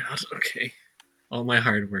 Oh god, okay. All my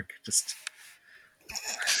hard work just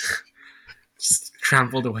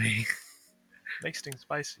trampled away. Makes things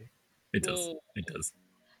spicy. It does. Yeah. It does.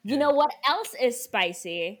 You know what else is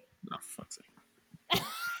spicy? Oh, fuck's sake.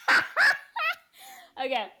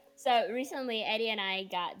 Okay, so recently Eddie and I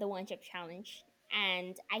got the one chip challenge,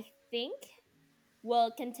 and I think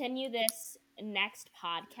we'll continue this next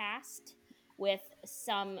podcast with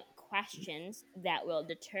some questions that will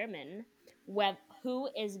determine who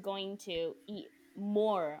is going to eat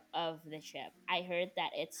more of the chip. I heard that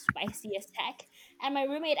it's spicy as heck, and my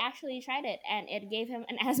roommate actually tried it, and it gave him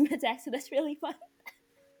an asthma attack. So that's really fun.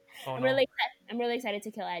 Oh I'm no. really excited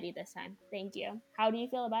to kill Eddie this time. Thank you. How do you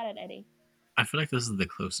feel about it, Eddie? I feel like this is the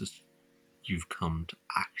closest you've come to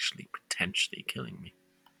actually potentially killing me.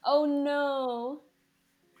 Oh no!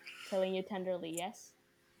 Killing you tenderly, yes.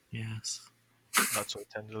 Yes. Not so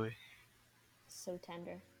tenderly. So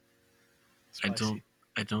tender. Spicy.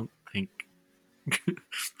 I don't think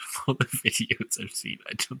all the videos I've seen,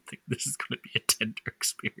 I don't think this is going to be a tender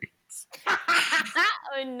experience.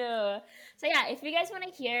 Oh no! So yeah, if you guys want to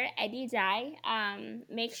hear Eddie die,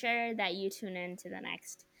 make sure that you tune in to the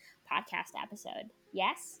next podcast episode.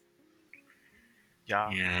 Yes. Yeah.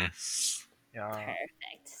 Yes. Yeah.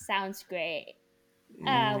 Perfect. Sounds great.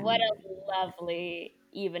 What a lovely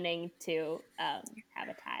evening to have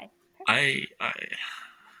a tie. I God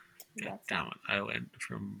What's damn up? it! I went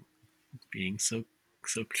from being so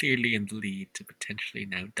clearly in the lead to potentially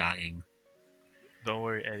now dying. Don't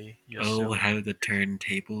worry, Eddie. You're Oh, still. how the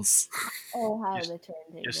turntables! Oh, how You're, the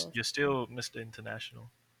turntables. you're still Mr.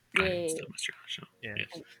 International. I Yeah, am still Mr. National. Yeah.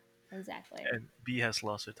 Yes. exactly. And B has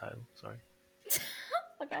lost her title. Sorry.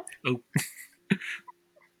 Fuck off. Oh. B.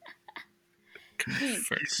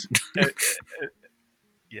 Confirmed. Uh, uh,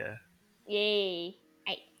 yeah. Yay.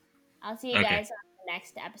 I'll see you Okay. guys on the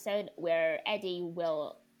next episode where Eddie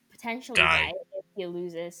will potentially Die. die if he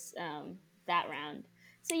loses that round.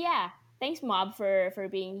 So yeah, thanks Mob for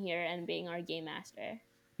being here and being our game master.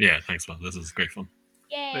 Yeah, thanks, man. This is great fun.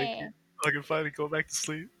 Thank Yay. you. I can finally go back to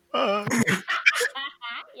sleep.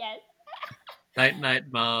 Yes. Night,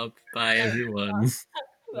 Mob. Bye, everyone.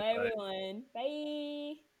 Bye everyone. Bye.